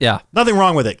launch. Yeah. Nothing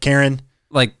wrong with it, Karen.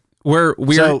 Like, we're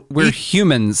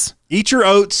humans. Eat your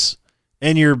oats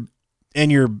and your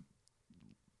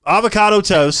avocado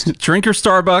toast. Drink your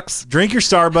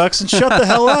Starbucks. And shut the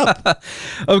hell up.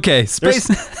 Okay,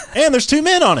 there's 2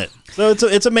 men on it. So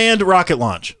it's a manned rocket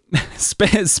launch.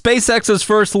 SpaceX's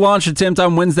first launch attempt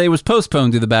on Wednesday was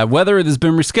postponed due to the bad weather. It has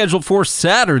been rescheduled for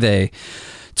Saturday.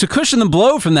 To cushion the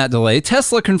blow from that delay,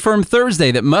 Tesla confirmed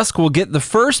Thursday that Musk will get the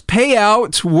first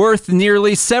payout worth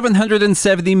nearly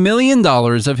 $770 million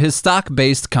of his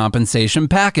stock-based compensation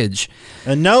package.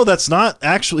 And no, that's not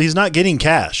actually, he's not getting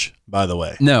cash, by the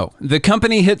way. No, the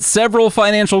company hit several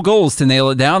financial goals to nail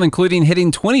it down, including hitting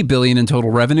 $20 billion in total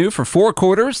revenue for 4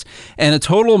 quarters and a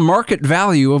total market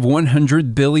value of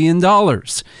 $100 billion.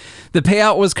 The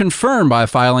payout was confirmed by a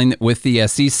filing with the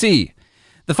SEC.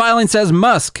 The filing says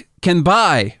Musk can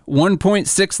buy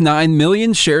 1.69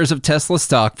 million shares of Tesla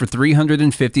stock for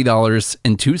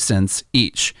 $350.02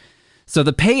 each. So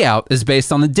the payout is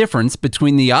based on the difference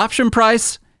between the option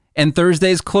price and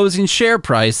Thursday's closing share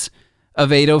price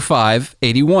of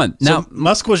 $805.81. Now, so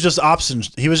Musk was just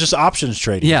options. He was just options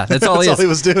trading. Yeah, that's all he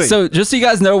was doing. So just so you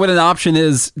guys know what an option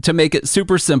is, to make it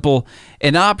super simple,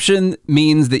 an option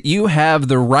means that you have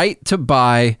the right to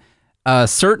buy a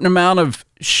certain amount of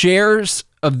shares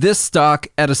of this stock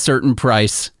at a certain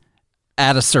price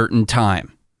at a certain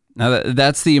time. Now,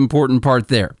 that's the important part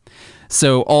there.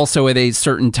 So also at a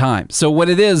certain time. So what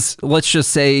it is, let's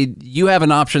just say you have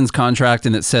an options contract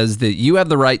and it says that you have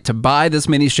the right to buy this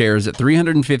many shares at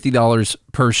 $350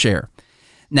 per share.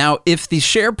 Now, if the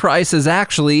share price is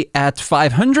actually at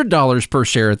 $500 per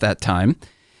share at that time,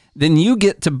 then you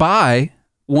get to buy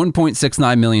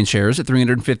 1.69 million shares at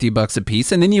 $350 a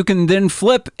piece, and then you can then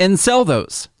flip and sell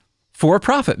those for a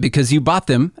profit because you bought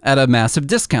them at a massive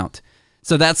discount.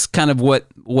 So that's kind of what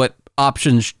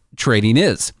options trading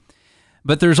is.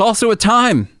 But there's also a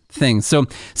time thing. So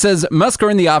it says Musk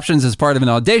earned the options as part of an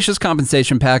audacious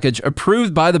compensation package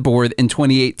approved by the board in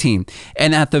 2018.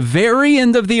 And at the very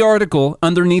end of the article,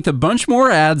 underneath a bunch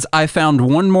more ads, I found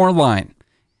one more line.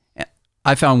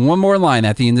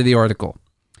 at the end of the article.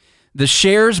 The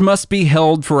shares must be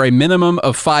held for a minimum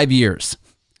of 5 years.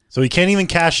 So he can't even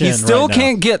cash in. He still right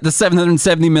can't get the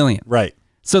 $770 million. Right.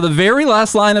 So the very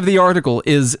last line of the article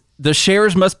is the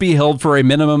shares must be held for a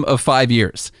minimum of 5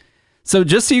 years. So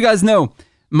just so you guys know,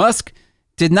 Musk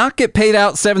did not get paid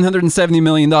out $770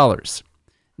 million.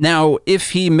 Now,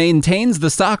 if he maintains the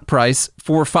stock price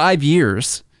for 5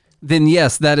 years, then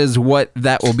yes, that is what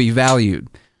that will be valued.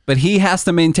 But he has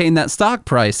to maintain that stock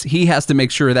price. He has to make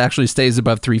sure it actually stays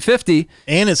above 350.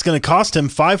 And it's going to cost him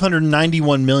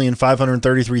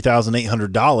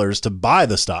 $591,533,800 to buy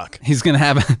the stock. He's going to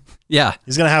have,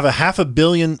 He's going to have a $500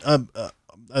 million, a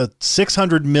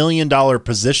 $600 million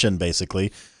position,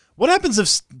 basically. What happens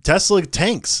if Tesla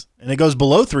tanks and it goes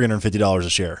below $350 a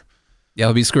share? Yeah,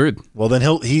 he'll be screwed. Well,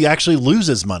 then he actually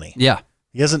loses money. Yeah.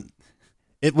 He hasn't,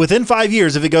 within 5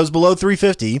 years, if it goes below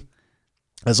 350,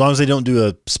 as long as they don't do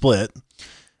a split,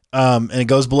 and it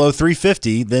goes below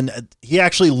 350, then he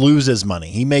actually loses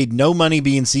money. He made no money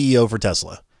being CEO for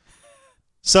Tesla.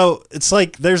 So it's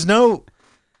like he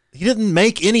hasn't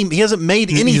made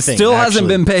anything. He still hasn't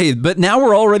been paid, but now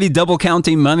we're already double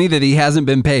counting money that he hasn't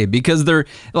been paid because they're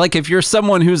like, if you're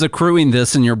someone who's accruing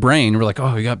this in your brain, we're like,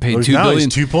 oh, he got paid $2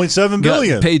 billion. He's $2.7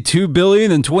 billion. Got paid $2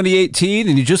 billion in 2018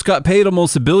 and he just got paid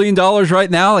almost $1 billion right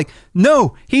now. Like,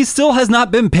 no, he still has not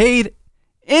been paid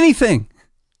anything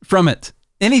from it.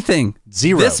 Anything.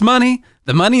 Zero. This money,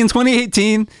 the money in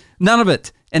 2018, none of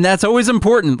it. And that's always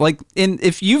important. Like,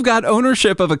 if you've got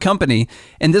ownership of a company,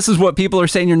 and this is what people are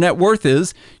saying your net worth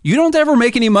is, you don't ever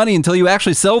make any money until you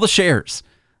actually sell the shares.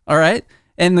 All right?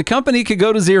 And the company could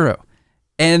go to zero.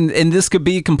 And this could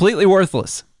be completely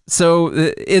worthless. So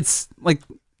it's like,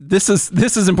 this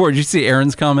is important. Did you see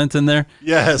Aaron's comment in there?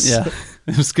 Yes. Yeah,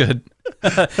 it was good.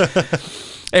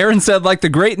 Aaron said, like the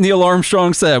great Neil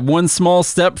Armstrong said, one small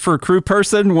step for crew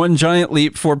person, one giant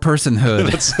leap for personhood.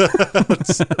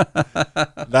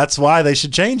 That's why they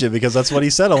should change it, because that's what he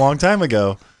said a long time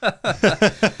ago.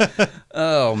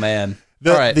 Oh, man.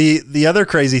 All right. The other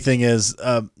crazy thing is,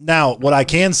 now what I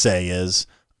can say is,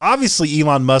 obviously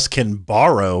Elon Musk can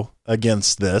borrow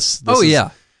against this.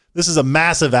 This is a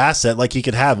massive asset. Like, he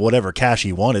could have whatever cash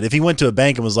he wanted. If he went to a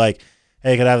bank and was like,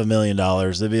 hey, I could have $1 million,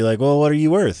 they'd be like, well, what are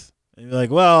you worth? And you're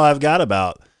like, well, I've got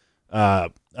about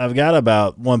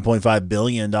 $1.5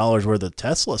 billion worth of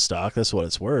Tesla stock. That's what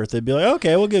it's worth. They'd be like,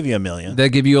 okay, we'll give you $1 million. They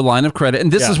give you a line of credit.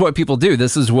 And this is what people do.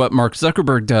 This is what Mark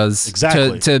Zuckerberg does.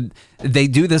 Exactly. They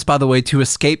do this, by the way, to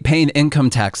escape paying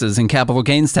income taxes and capital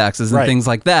gains taxes and things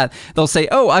like that. They'll say,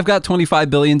 oh, I've got $25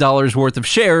 billion worth of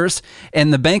shares.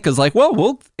 And the bank is like, well,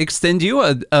 we'll extend you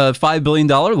a $5 billion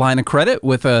line of credit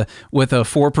with a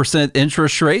 4%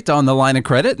 interest rate on the line of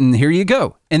credit. And here you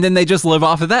go. And then they just live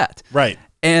off of that. Right.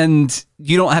 And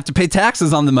you don't have to pay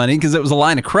taxes on the money because it was a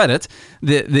line of credit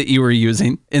that you were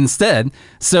using instead.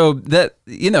 So that,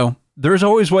 there's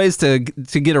always ways to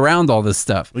get around all this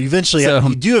stuff. Well, you do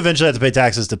eventually have to pay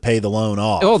taxes to pay the loan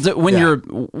off. Well,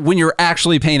 when you're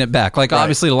actually paying it back, like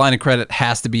obviously the line of credit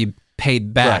has to be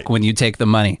paid back when you take the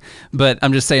money. But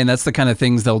I'm just saying that's the kind of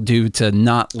things they'll do to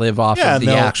not live off of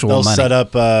the actual money.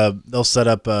 They'll set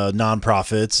up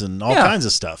nonprofits and all kinds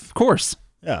of stuff. Of course.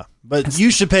 Yeah, but you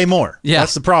should pay more. Yeah.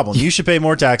 That's the problem. You should pay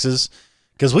more taxes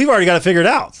because we've already got it figured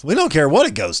out. We don't care what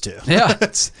it goes to. Yeah.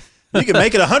 You can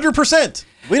make it 100%.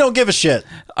 We don't give a shit.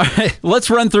 All right, let's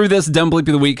run through this dumb bleep of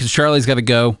the week because Charlie's got to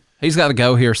go. He's got to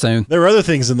go here soon. There were other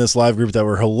things in this live group that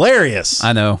were hilarious.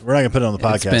 I know. We're not going to put it on the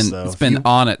podcast, though. It's been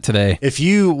on it today. If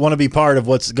you want to be part of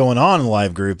what's going on in the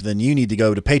live group, then you need to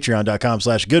go to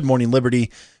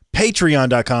patreon.com/goodmorningliberty,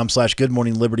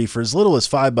 patreon.com/goodmorningliberty. For as little as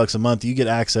 $5 a month, you get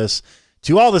access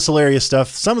to all this hilarious stuff.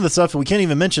 Some of the stuff that we can't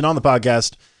even mention on the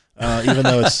podcast, even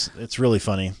though it's really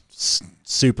funny.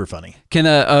 Super funny. Can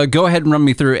go ahead and run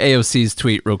me through AOC's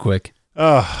tweet real quick?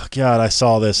 Oh, God, I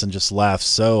saw this and just laughed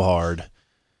so hard.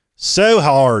 So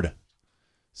hard.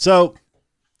 So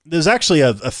there's actually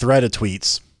a thread of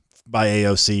tweets by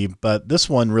AOC, but this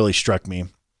one really struck me.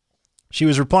 She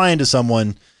was replying to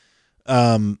someone,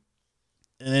 and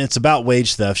it's about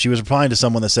wage theft. She was replying to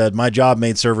someone that said, my job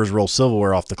made servers roll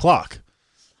silverware off the clock.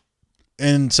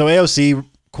 And so AOC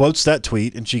quotes that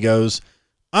tweet and she goes,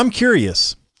 I'm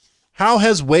curious, how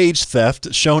has wage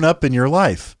theft shown up in your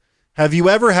life? Have you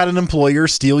ever had an employer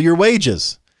steal your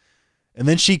wages? And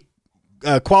then she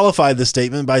qualified the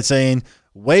statement by saying,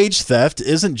 wage theft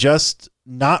isn't just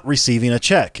not receiving a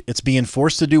check. It's being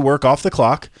forced to do work off the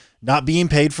clock, not being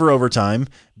paid for overtime,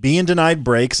 being denied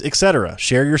breaks, etc.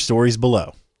 Share your stories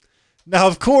below. Now,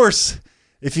 of course,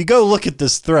 if you go look at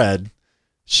this thread,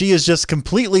 she is just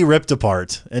completely ripped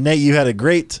apart. And Nate, you had a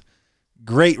great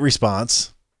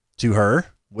response to her,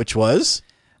 which was?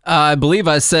 I believe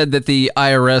I said that the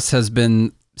IRS has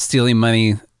been stealing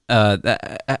money.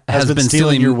 Has been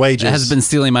stealing your wages. Has been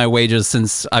stealing my wages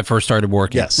since I first started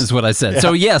working. Yes, is what I said. Yeah.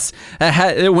 So yes,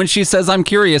 when she says, "I'm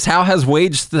curious, how has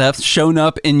wage theft shown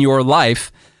up in your life?"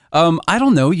 I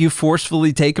don't know. You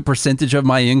forcefully take a percentage of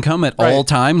my income at all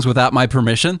times without my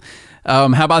permission. How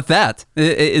about that?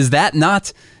 Is that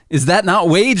not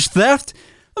wage theft?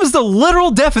 That was the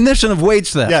literal definition of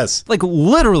wage theft. Yes, like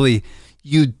literally,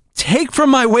 you take from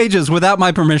my wages without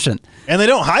my permission. And they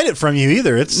don't hide it from you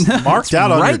either. It's marked out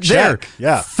on your check.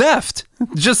 Yeah. Theft.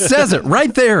 Just says it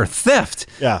right there. Theft.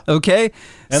 Yeah. Okay.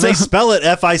 And they spell it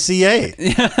FICA.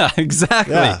 Yeah,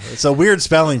 exactly. Yeah. It's a weird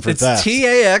spelling for theft.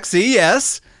 It's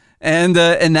TAXES. And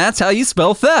that's how you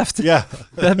spell theft. Yeah.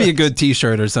 That'd be a good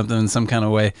t-shirt or something in some kind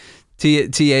of way.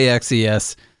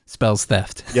 TAXES spells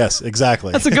theft. Yes,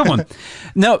 exactly. That's a good one.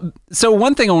 Now, so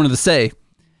one thing I wanted to say,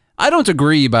 I don't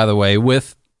agree, by the way,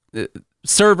 with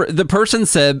server. The person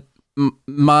said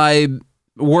my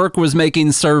work was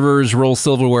making servers roll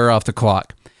silverware off the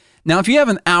clock. Now, if you have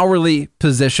an hourly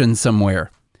position somewhere,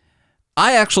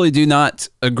 I actually do not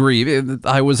agree.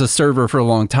 I was a server for a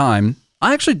long time.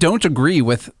 I actually don't agree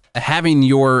with having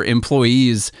your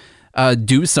employees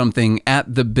do something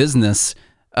at the business,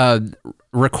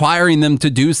 requiring them to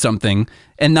do something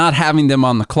and not having them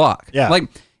on the clock. Yeah. Like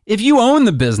if you own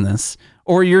the business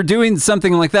or you're doing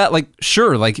something like that, like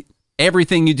sure, like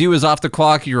everything you do is off the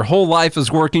clock. Your whole life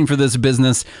is working for this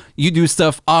business. You do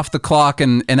stuff off the clock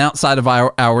and outside of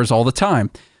hours all the time.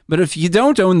 But if you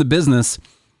don't own the business,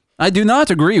 I do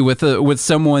not agree with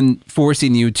someone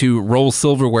forcing you to roll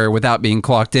silverware without being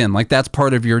clocked in. Like that's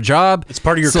part of your job. It's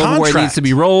part of your silverware contract. Needs to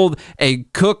be rolled. A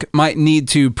cook might need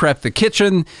to prep the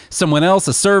kitchen. Someone else,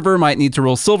 a server, might need to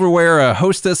roll silverware. A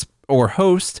hostess or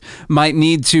host might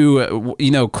need to,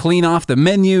 clean off the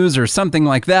menus or something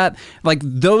like that. Like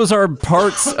those are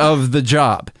parts of the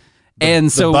job.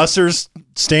 And so the bussers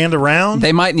stand around.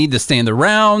 They might need to stand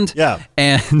around. Yeah.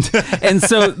 And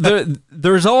so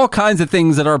there's all kinds of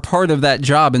things that are part of that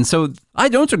job. And so I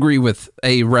don't agree with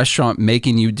a restaurant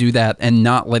making you do that and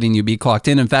not letting you be clocked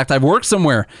in. In fact, I've worked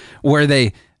somewhere where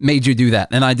they made you do that,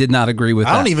 and I did not agree with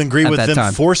that. I don't even agree with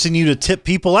them forcing you to tip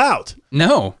people out.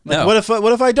 No. What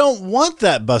if I don't want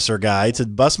that busser guy to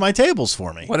bus my tables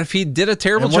for me? What if he did a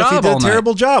terrible job? What if he did a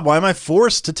terrible job? Why am I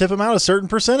forced to tip him out a certain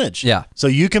percentage? Yeah. So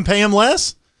you can pay him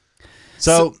less?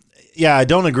 So yeah, I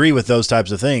don't agree with those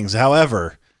types of things.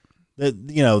 However,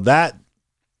 that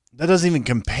doesn't even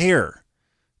compare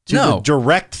to the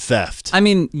direct theft. I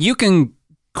mean, you can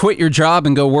quit your job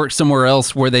and go work somewhere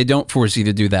else where they don't force you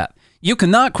to do that. You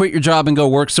cannot quit your job and go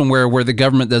work somewhere where the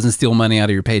government doesn't steal money out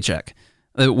of your paycheck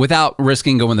without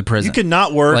risking going to prison. You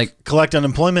cannot work, collect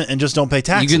unemployment, and just don't pay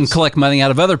taxes. You can collect money out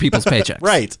of other people's paychecks.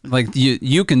 Right. Like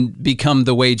you can become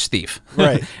the wage thief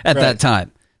at that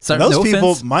time. So those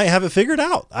people might have it figured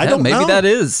out. I don't know. Maybe that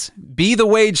is. Be the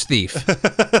wage thief.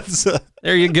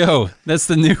 There you go. That's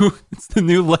the new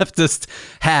leftist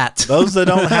hat. Those that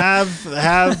don't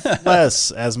have less,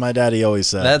 as my daddy always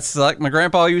said. That's like my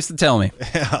grandpa used to tell me.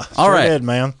 Yeah. All right, did,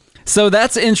 man. So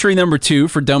that's entry number 2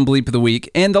 for Dumb Bleep of the Week.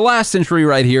 And the last entry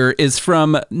right here is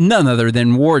from none other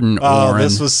than Warden Warren. Oh,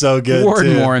 this was so good,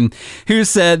 Warren, who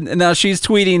said, now she's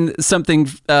tweeting something,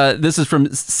 this is from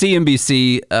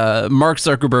CNBC, Mark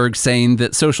Zuckerberg saying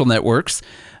that social networks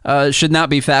should not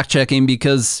be fact-checking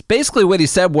because basically what he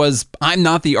said was, I'm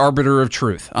not the arbiter of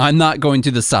truth. I'm not going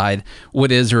to decide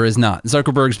what is or is not.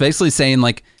 Zuckerberg's basically saying,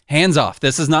 like, hands off.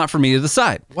 This is not for me to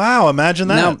decide. Wow, imagine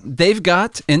that. Now, they've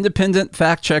got independent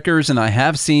fact checkers, and I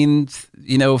have seen,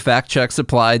 fact checks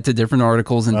applied to different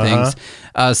articles and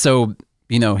things. So,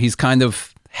 he's kind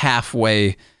of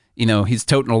halfway, he's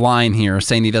toting a line here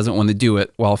saying he doesn't want to do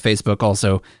it while Facebook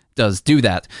also does do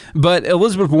that. But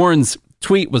Elizabeth Warren's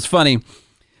tweet was funny.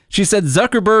 She said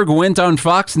Zuckerberg went on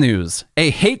Fox News, a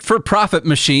hate-for-profit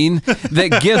machine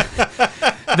that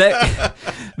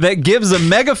gives a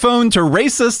megaphone to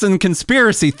racist and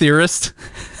conspiracy theorists.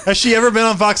 Has she ever been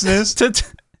on Fox News?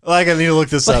 I need to look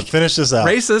this up. Finish this out.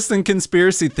 Racist and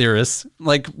conspiracy theorists.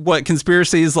 Like what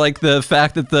conspiracy is like the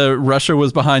fact that the Russia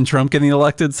was behind Trump getting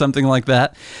elected, something like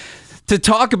that. To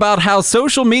talk about how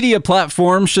social media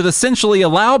platforms should essentially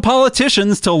allow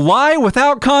politicians to lie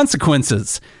without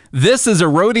consequences. This is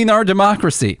eroding our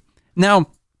democracy. Now,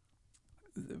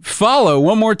 follow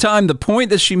one more time the point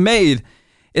that she made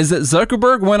is that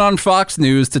Zuckerberg went on Fox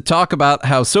News to talk about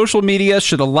how social media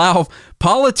should allow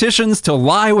politicians to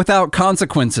lie without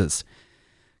consequences.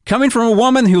 Coming from a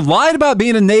woman who lied about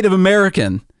being a Native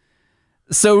American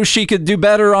so she could do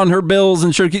better on her bills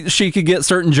and she could get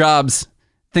certain jobs,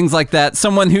 things like that.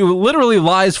 Someone who literally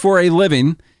lies for a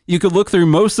living. You could look through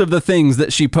most of the things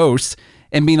that she posts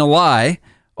and being a lie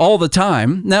all the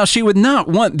time. Now, she would not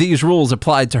want these rules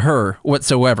applied to her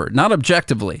whatsoever, not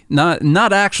objectively,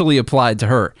 not actually applied to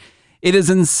her. It is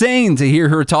insane to hear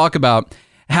her talk about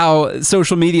how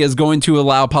social media is going to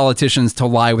allow politicians to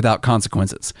lie without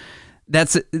consequences.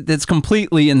 That's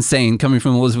completely insane coming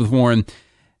from Elizabeth Warren.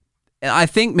 I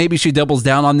think maybe she doubles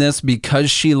down on this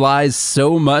because she lies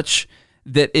so much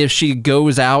that if she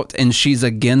goes out and she's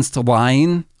against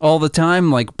lying all the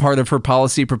time, like part of her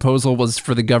policy proposal was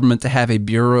for the government to have a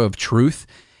Bureau of Truth.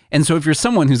 And so if you're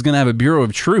someone who's going to have a Bureau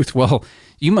of Truth, well,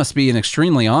 you must be an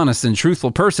extremely honest and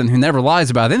truthful person who never lies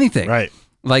about anything. Right.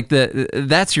 Like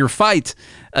that's your fight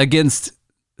against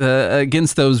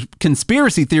those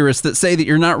conspiracy theorists that say that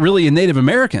you're not really a Native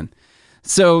American.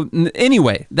 So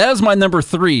anyway, that was my number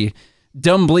 3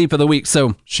 dumb bleep of the week.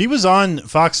 So she was on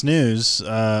Fox News.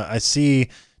 I see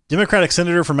Democratic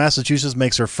senator from Massachusetts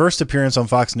makes her first appearance on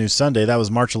Fox News Sunday. That was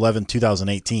March 11,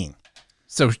 2018.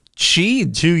 So she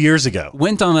 2 years ago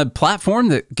went on a platform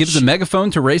that gives a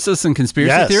megaphone to racists and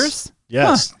conspiracy theorists.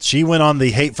 Yes. Huh. She went on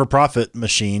the hate for profit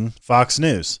machine, Fox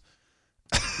News.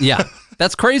 Yeah.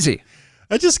 That's crazy.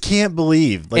 I just can't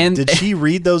believe. Like, did she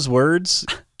read those words?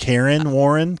 Karen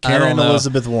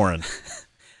Elizabeth Warren.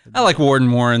 I like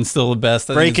Warren still the best.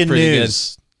 I Breaking think it's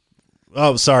news. Good.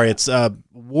 Oh, sorry. It's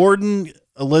Warden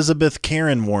Elizabeth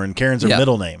Karen Warren. Karen's her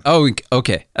middle name. Oh,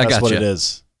 okay. That's what it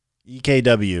is.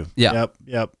 EKW. Yeah.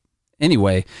 Yep.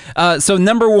 Anyway, so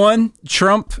number 1,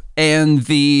 Trump and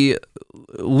the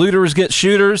looters get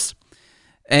shooters.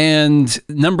 And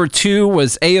number 2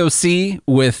 was AOC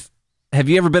with, have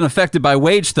you ever been affected by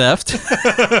wage theft?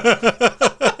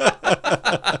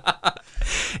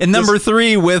 And number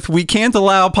 3 with, we can't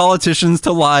allow politicians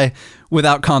to lie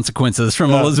without consequences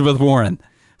from Elizabeth Warren.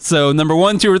 So number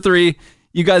 1, 2, or 3,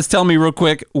 you guys tell me real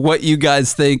quick what you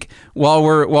guys think. While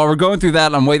we're going through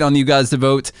that, I'm waiting on you guys to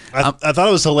vote. I thought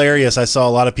it was hilarious. I saw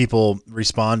a lot of people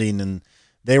responding, and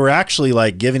they were actually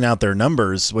like giving out their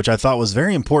numbers, which I thought was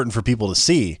very important for people to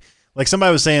see. Like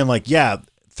somebody was saying like, yeah,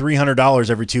 $300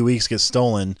 every 2 weeks gets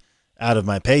stolen out of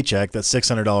my paycheck. That's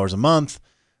 $600 a month.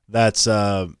 That's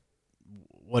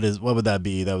what would that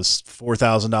be? That was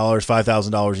 $4,000,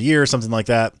 $5,000 a year, something like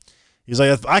that. He's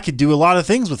like, I could do a lot of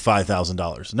things with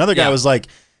 $5,000. Another guy was like,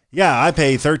 yeah, I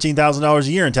pay $13,000 a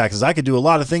year in taxes. I could do a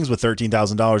lot of things with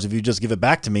 $13,000 if you just give it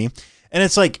back to me. And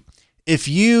it's like, if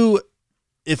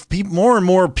more and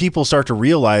more people start to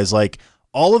realize like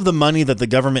all of the money that the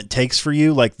government takes for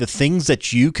you, like the things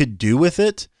that you could do with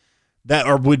it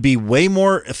that would be way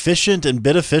more efficient and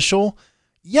beneficial.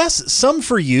 Yes, some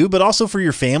for you, but also for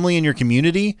your family and your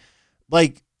community.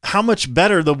 Like how much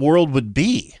better the world would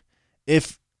be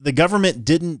if the government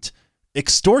didn't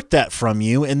extort that from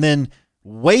you and then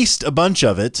waste a bunch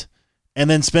of it and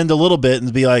then spend a little bit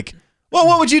and be like, well,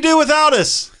 what would you do without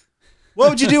us? What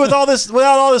would you do with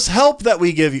without all this help that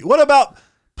we give you? What about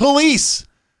police,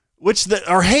 which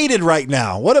are hated right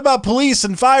now? What about police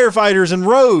and firefighters and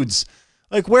roads?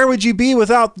 Like, where would you be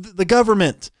without the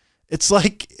government? It's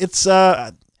like,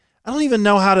 I don't even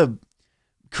know how to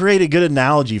create a good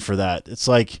analogy for that. It's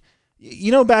like,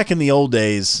 back in the old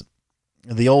days,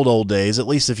 the old days, at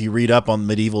least if you read up on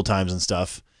medieval times and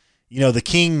stuff, the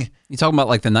king. You talking about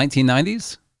like the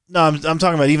 1990s? No, I'm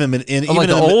talking about even in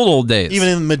the old days. Even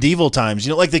in medieval times,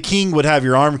 like the king would have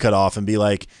your arm cut off and be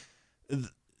like,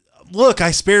 look,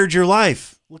 I spared your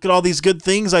life. Look at all these good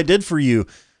things I did for you.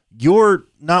 You're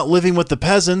not living with the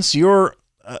peasants. You're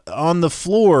on the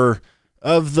floor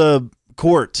of the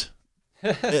court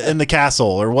in the castle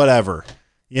or whatever.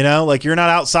 Like you're not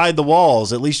outside the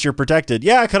walls. At least you're protected.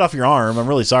 Yeah, I cut off your arm. I'm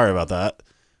really sorry about that.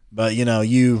 But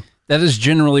that is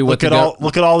generally what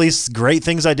look at all these great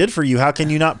things I did for you. How can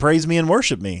you not praise me and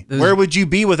worship me? Where would you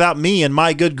be without me and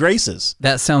my good graces?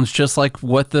 That sounds just like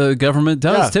what the government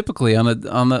does typically on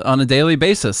a daily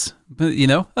basis. But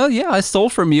oh yeah, I stole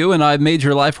from you and I made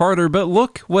your life harder, but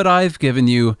look what I've given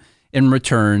you in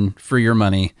return for your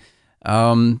money.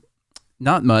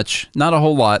 Not much, not a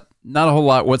whole lot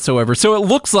whatsoever. So it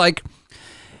looks like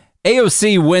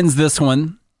AOC wins this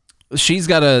one. She's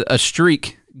got a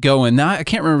streak going. Now I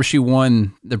can't remember if she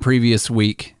won the previous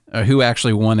week or who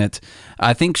actually won it.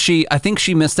 I think she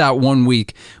missed out 1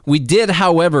 week. We did,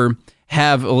 however,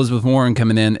 have Elizabeth Warren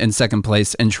coming in second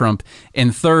place and Trump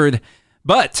in third.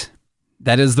 But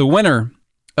that is the winner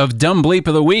of Dumb Bleep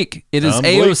of the Week. It is Dumb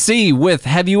AOC with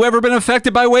Have You Ever Been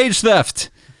Affected by Wage Theft?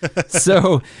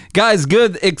 So, guys,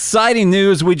 good, exciting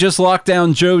news. We just locked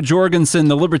down Joe Jorgensen,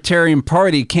 the Libertarian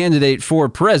Party candidate for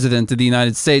president of the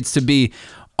United States, to be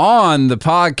on the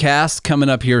podcast coming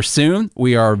up here soon.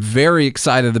 We are very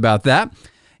excited about that.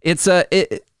 It's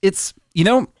you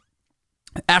know,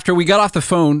 after we got off the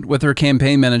phone with her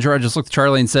campaign manager, I just looked at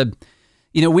Charlie and said,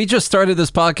 you know, we just started this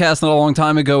podcast not a long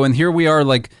time ago, and here we are,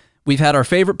 like, we've had our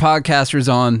favorite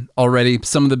podcasters on already,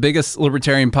 some of the biggest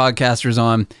libertarian podcasters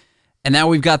on, and now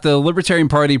we've got the Libertarian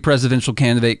Party presidential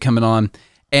candidate coming on,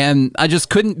 and I just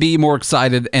couldn't be more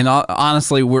excited. And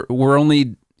honestly, we're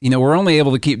only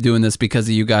able to keep doing this because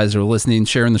of you guys are listening,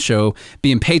 sharing the show,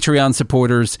 being Patreon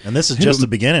supporters. And this is just the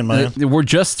beginning, man. We're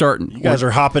just starting. You guys are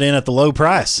hopping in at the low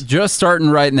price. Just starting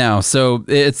right now. So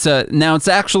it's now it's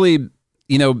actually,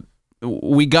 you know,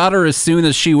 we got her as soon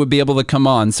as she would be able to come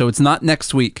on. So it's not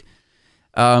next week.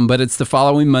 But it's the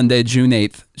following Monday, June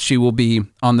 8th. She will be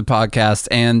on the podcast.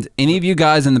 And any of you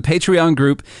guys in the Patreon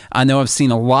group, I know I've seen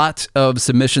a lot of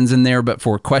submissions in there, but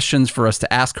for questions for us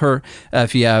to ask her,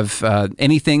 if you have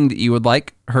anything that you would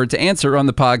like her to answer on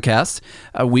the podcast,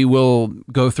 we will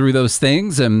go through those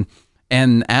things and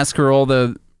ask her all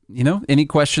the, you know, any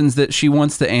questions that she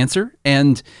wants to answer.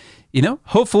 And, you know,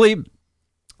 hopefully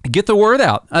get the word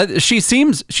out. She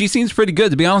seems pretty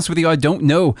good. To be honest with you, I don't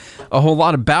know a whole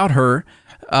lot about her.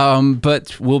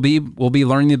 But we'll be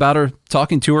learning about her,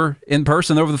 talking to her in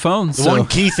person over the phone. The one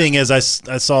key thing is I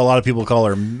saw a lot of people call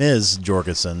her Ms.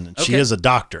 Jorgensen. She is a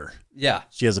doctor. Yeah.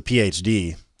 She has a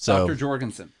PhD. So Dr.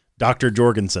 Jorgensen. Dr.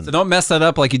 Jorgensen. So don't mess that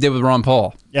up like you did with Ron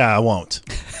Paul. Yeah, I won't.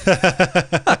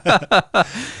 That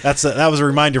was a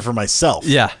reminder for myself.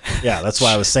 Yeah. Yeah, that's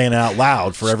why I was saying it out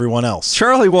loud for everyone else.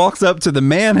 Charlie walks up to the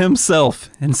man himself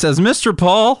and says, Mr.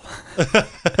 Paul.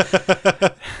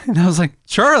 And I was like,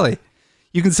 Charlie,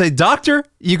 you can say doctor,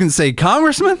 you can say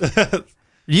congressman,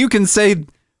 you can say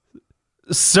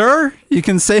sir, you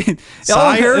can say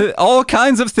all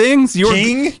kinds of things.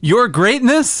 King, your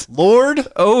greatness, Lord,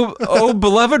 oh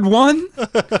beloved one.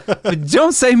 But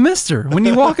don't say Mister when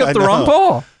you walk up to Ron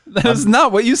Paul. That's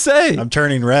not what you say. I'm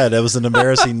turning red. It was an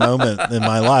embarrassing moment in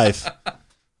my life,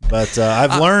 but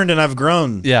I've learned and I've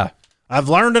grown. Yeah, I've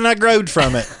learned and I growed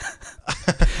from it.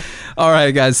 All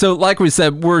right, guys. So like we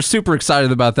said, we're super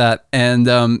excited about that. And,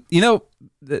 you know,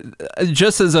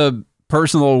 just as a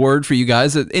personal word for you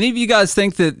guys, any of you guys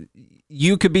think that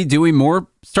you could be doing more,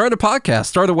 start a podcast,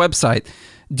 start a website,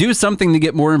 do something to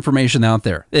get more information out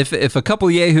there. If a couple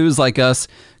yahoos like us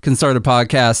can start a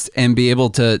podcast and be able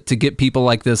to get people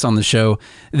like this on the show,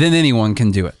 then anyone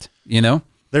can do it, you know?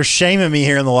 They're shaming me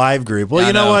here in the live group. Well,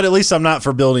 you know what? At least I'm not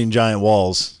for building giant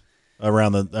walls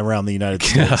around the United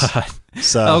States. God.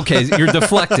 So okay, you're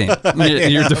deflecting.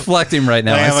 You're deflecting right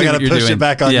now. Man, I got to push it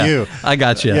back on you. I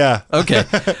got you. Yeah. Okay.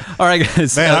 All right,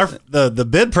 guys. Man, the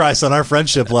bid price on our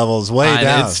friendship level is way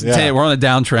down. We're on a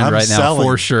downtrend right now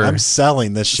for sure. I'm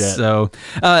selling this shit. So,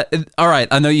 all right.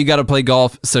 I know you got to play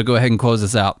golf, so go ahead and close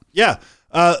this out. Yeah.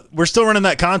 We're still running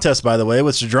that contest, by the way,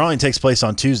 which the drawing takes place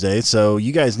on Tuesday. So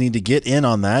you guys need to get in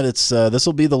on that. It's this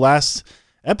will be the last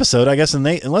episode, I guess,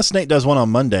 unless Nate does one on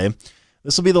Monday.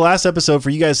 This will be the last episode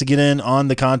for you guys to get in on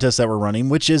the contest that we're running,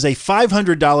 which is a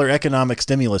 $500 economic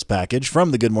stimulus package from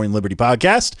the Good Morning Liberty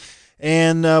podcast.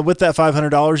 And with that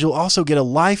 $500, you'll also get a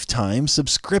lifetime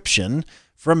subscription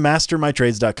from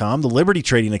MasterMyTrades.com, the Liberty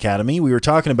Trading Academy. We were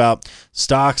talking about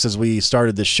stocks as we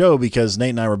started this show because Nate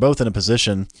and I were both in a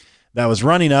position that was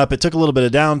running up. It took a little bit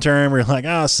of downturn. We were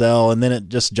like, sell. And then it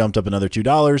just jumped up another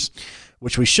 $2,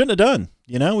 which we shouldn't have done.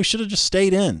 You know, we should have just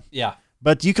stayed in. Yeah.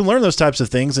 But you can learn those types of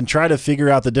things and try to figure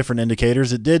out the different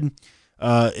indicators. It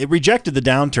rejected the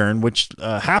downturn, which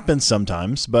happens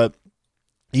sometimes, but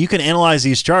you can analyze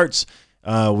these charts.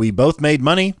 We both made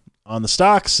money on the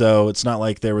stock, so it's not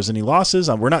like there was any losses.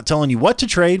 We're not telling you what to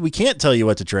trade. We can't tell you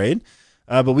what to trade,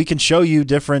 but we can show you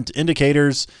different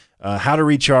indicators, how to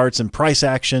read charts and price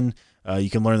action. You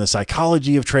can learn the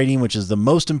psychology of trading, which is the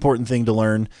most important thing to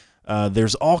learn.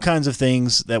 There's all kinds of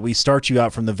things that we start you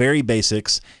out from the very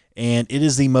basics, and it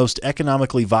is the most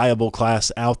economically viable class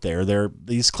out there.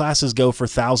 These classes go for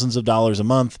thousands of dollars a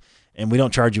month, and we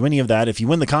don't charge you any of that. If you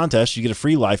win the contest, you get a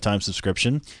free lifetime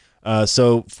subscription.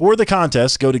 So for the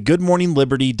contest, go to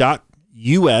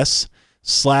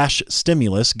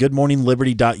goodmorningliberty.us/stimulus,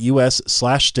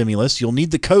 goodmorningliberty.us/stimulus. You'll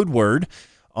need the code word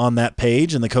on that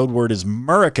page, and the code word is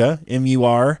Murica,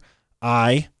 M-U-R-I-C-A,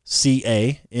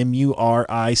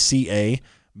 M-U-R-I-C-A.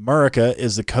 Murica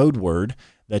is the code word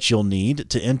that you'll need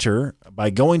to enter by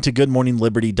going to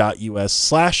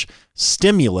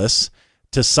goodmorningliberty.us/stimulus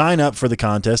to sign up for the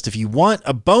contest. If you want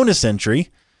a bonus entry,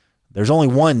 There's only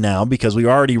one now because we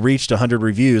already reached 100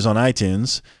 reviews on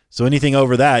iTunes. So anything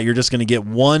over that, you're just going to get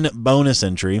one bonus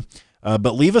entry.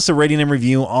 But leave us a rating and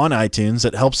review on iTunes.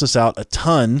 It helps us out a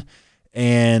ton.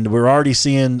 And we're already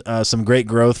seeing some great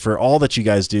growth for all that you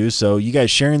guys do. So you guys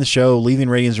sharing the show, leaving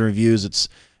ratings and reviews, it's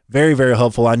very, very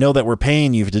helpful. I know that we're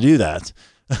paying you to do that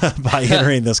by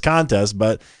entering this contest,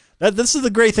 but this is the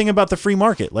great thing about the free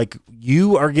market. Like,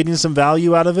 you are getting some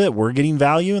value out of it. We're getting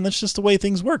value, and that's just the way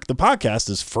things work. The podcast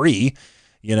is free,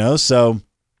 so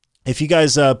if you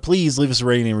guys please leave us a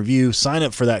rating and review, sign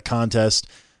up for that contest,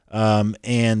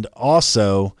 and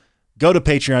also go to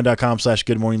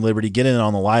patreon.com/Good Morning Liberty, get in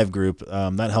on the live group.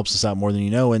 That helps us out more than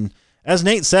you know. And as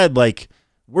Nate said, like,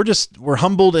 we're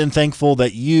humbled and thankful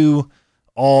that you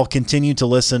all continue to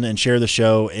listen and share the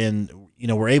show. And,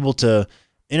 we're able to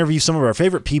interview some of our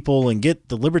favorite people and get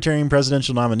the Libertarian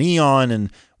presidential nominee on.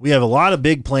 And we have a lot of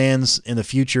big plans in the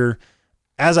future.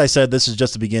 As I said, this is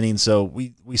just the beginning. So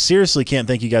we seriously can't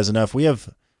thank you guys enough. We have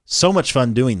so much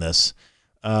fun doing this.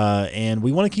 And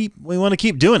we want to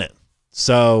keep doing it.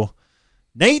 So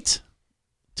Nate,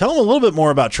 tell them a little bit more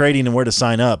about trading and where to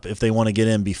sign up if they want to get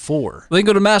in before. They can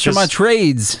go to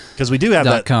mastermytrades.com. Because we do have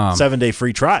that 7-day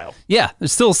free trial. Yeah,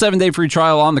 there's still a 7-day free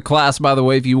trial on the class, by the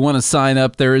way. If you want to sign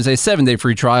up, there is a 7-day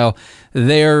free trial.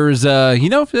 There's,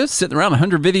 sitting around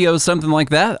 100 videos, something like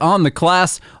that, on the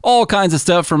class. All kinds of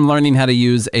stuff, from learning how to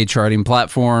use a charting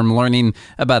platform, learning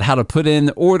about how to put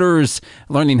in orders,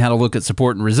 learning how to look at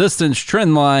support and resistance,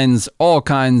 trend lines, all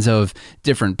kinds of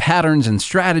different patterns and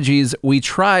strategies. We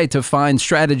try to find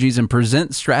strategies and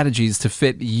present strategies to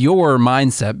fit your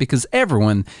mindset, because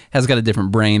everyone has got a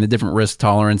different brain, a different risk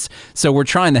tolerance. So we're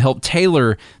trying to help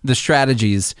tailor the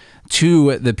strategies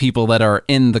to the people that are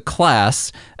in the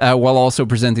class, while also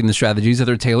presenting the strategies that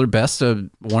are tailored best.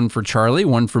 One for Charlie,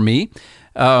 one for me.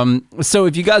 So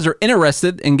if you guys are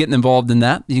interested in getting involved in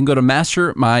that, you can go to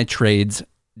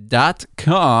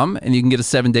mastermytrades.com and you can get a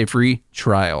 7-day free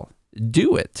trial.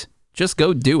 Do it. Just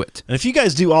go do it. And if you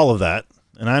guys do all of that,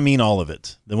 and I mean all of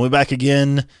it, then we'll be back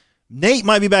again. Nate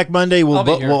might be back Monday.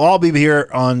 We'll all be here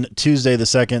on Tuesday the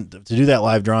 2nd to do that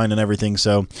live drawing and everything.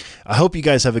 So I hope you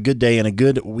guys have a good day and a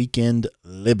good weekend,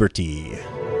 Liberty.